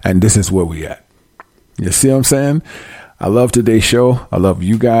 And this is where we at. You see what I'm saying? I love today's show. I love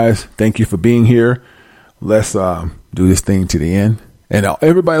you guys. Thank you for being here. Let's do this thing to the end. And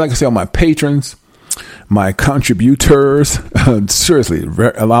everybody, like I said, all my patrons, my contributors, seriously,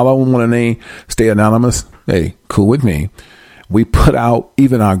 a lot of them want to stay anonymous. Hey, cool with me. We put out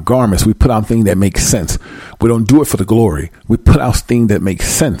even our garments. We put out things that make sense. We don't do it for the glory. We put out things that make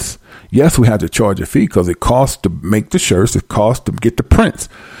sense. Yes, we have to charge a fee because it costs to make the shirts. It costs to get the prints.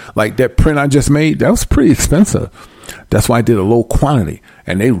 Like that print I just made, that was pretty expensive. That's why I did a low quantity.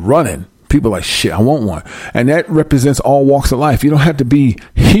 And they running. People are like, shit, I want one. And that represents all walks of life. You don't have to be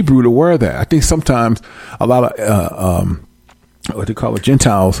Hebrew to wear that. I think sometimes a lot of, what they call it,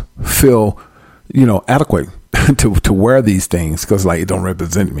 Gentiles feel, adequate to wear these things because like it don't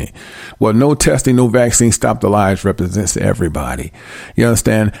represent me. Well, no testing, no vaccine, stop the lies represents everybody. You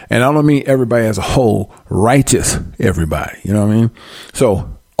understand? And I don't mean everybody as a whole, righteous everybody. You know what I mean? So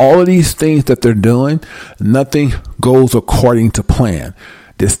all of these things that they're doing, nothing goes according to plan.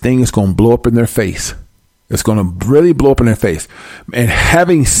 This thing is going to blow up in their face. It's going to really blow up in their face. And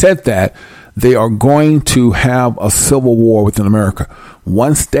having said that, they are going to have a civil war within America.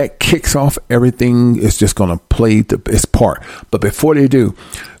 Once that kicks off, everything is just going to play its part. But before they do,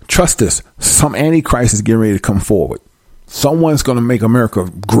 trust this, some antichrist is getting ready to come forward. Someone's going to make America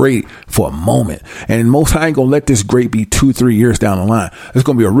great for a moment. And Most High ain't going to let this great be 2-3 years down the line. It's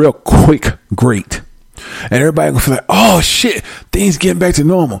going to be a real quick great. And everybody going to feel like, oh shit, things getting back to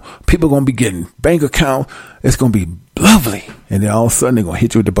normal. People going to be getting bank account. It's going to be lovely. And then all of a sudden they're going to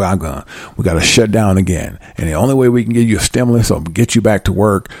hit you with the brow gun. We got to shut down again. And the only way we can give you a stimulus or get you back to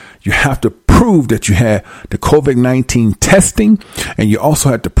work, you have to prove that you had the COVID-19 testing. And you also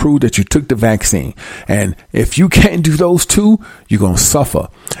have to prove that you took the vaccine. And if you can't do those two, you're going to suffer.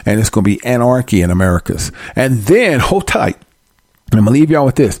 And it's going to be anarchy in Americas. And then hold tight. I'm going to leave y'all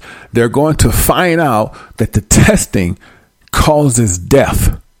with this. They're going to find out that the testing causes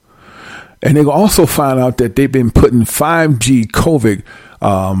death. And they'll also find out that they've been putting 5G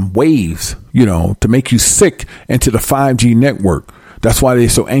COVID waves, to make you sick into the 5G network. That's why they're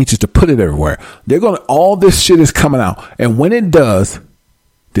so anxious to put it everywhere. All this shit is coming out. And when it does,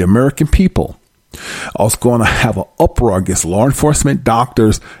 the American people are going to have an uproar against law enforcement,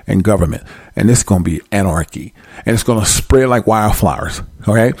 doctors, and government. And it's going to be anarchy. And it's going to spread like wildflowers.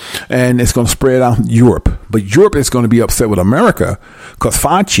 Okay. And it's going to spread out in Europe. But Europe is going to be upset with America because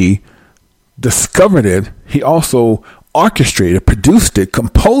Fauci discovered it. He also orchestrated, produced it,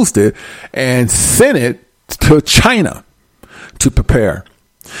 composed it, and sent it to China to prepare.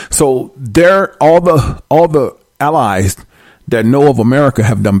 So all the allies that know of America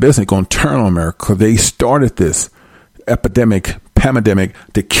have done business going to turn on America because they started this pandemic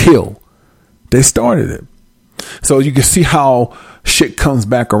to kill. They started it. So you can see how shit comes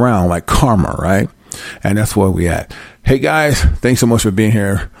back around like karma, right? And that's where we at. Hey guys, thanks so much for being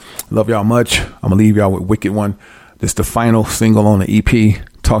here. Love y'all much. I'm gonna leave y'all with Wicked One. This is the final single on the EP.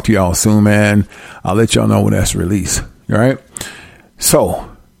 Talk to y'all soon, man. I'll let y'all know when that's released. All right.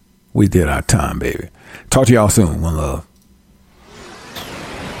 So we did our time, baby. Talk to y'all soon. One love.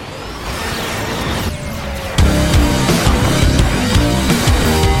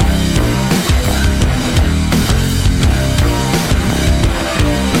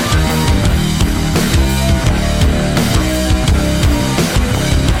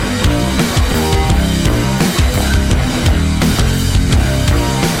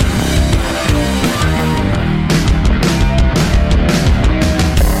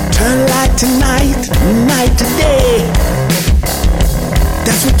 Tonight, night today.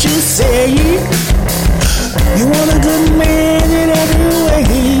 That's what you say. You want a good man in every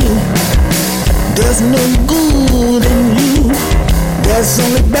way. There's no good in you. There's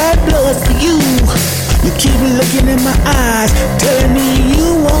only bad blood for you. You keep looking in my eyes, telling me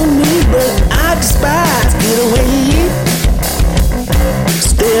you want me, but I despise. Get away.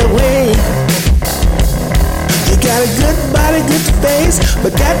 Stay away. You got a good body, good face,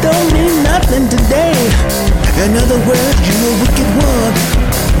 but that don't mean nothing today. In other words, you're a wicked one.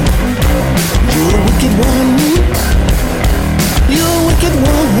 You're a wicked one. You're a wicked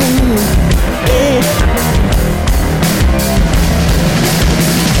one. Yeah.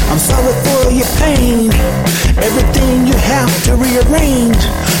 I'm sorry for your pain. Everything you have to rearrange.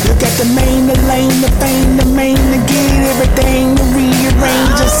 You got the main, the lane, the fame, the main, to get everything to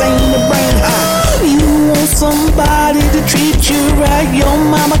rearrange. Just ain't the brain. You want somebody to treat you right. Your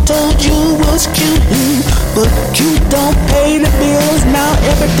mama told you was cute, but cute don't pay the bills. Now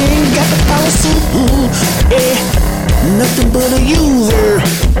everything got the power suit. Yeah, nothing but a user,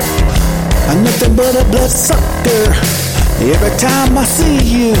 nothing but a blood sucker. Every time I see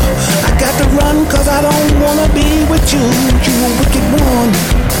you, I got to run, cause I don't wanna be with you. You a wicked one.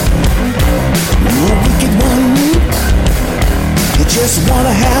 You a wicked one. You just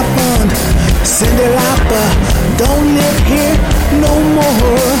wanna have fun. Cindy Lauper, don't live here no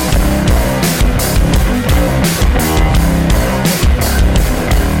more.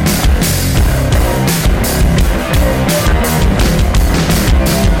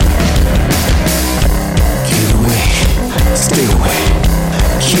 Get away, stay away.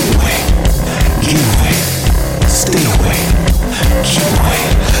 Get away, get away, stay away. Get away.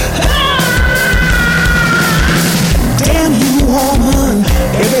 Damn you, woman.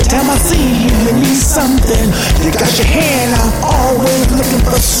 Every time I see you, you need something. You got your hand out, always looking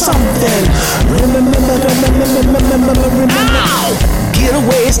for something. Remember. Ow! Get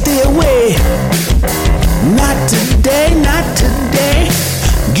away, stay away. Not today, not today.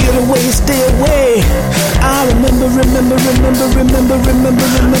 Get away, stay away. I remember. You're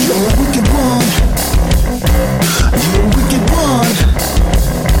a wicked one. You're a wicked one.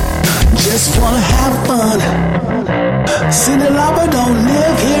 Just wanna have fun. Cindy Lauper don't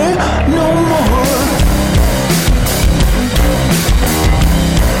live here no more.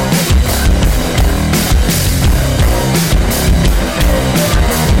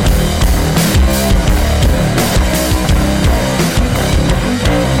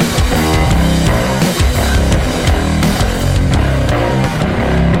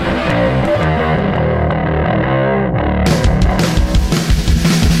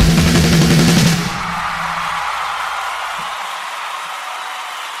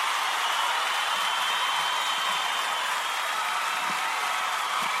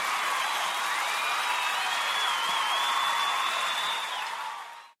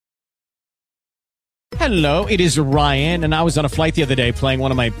 Hello, it is Ryan, and I was on a flight the other day playing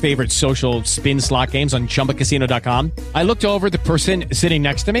one of my favorite social spin slot games on ChumbaCasino.com. I looked over at the person sitting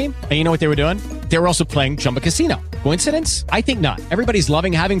next to me, and you know what they were doing? They were also playing Chumba Casino. Coincidence? I think not. Everybody's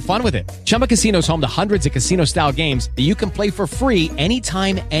loving having fun with it. Chumba Casino is home to hundreds of casino-style games that you can play for free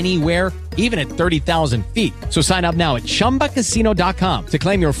anytime, anywhere, even at 30,000 feet. So sign up now at ChumbaCasino.com to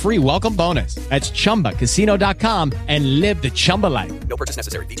claim your free welcome bonus. That's ChumbaCasino.com and live the Chumba life. No purchase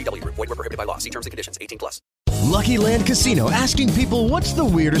necessary. VGW. Void where prohibited by law. See terms and conditions. 18+. Lucky Land Casino, asking people, what's the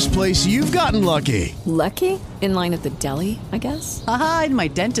weirdest place you've gotten lucky? Lucky? In line at the deli, I guess? Aha, in my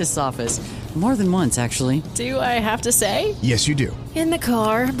dentist's office. More than once, actually. Do I have to say? Yes, you do. In the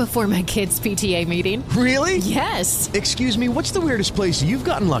car before my kids' PTA meeting. Really? Yes. Excuse me, what's the weirdest place you've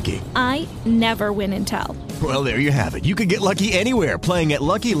gotten lucky? I never win and tell. Well, there you have it. You can get lucky anywhere, playing at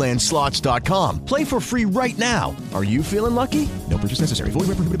LuckyLandSlots.com. Play for free right now. Are you feeling lucky? No purchase necessary. Void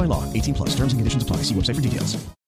where prohibited by law. 18+. Terms and conditions apply. See website for details.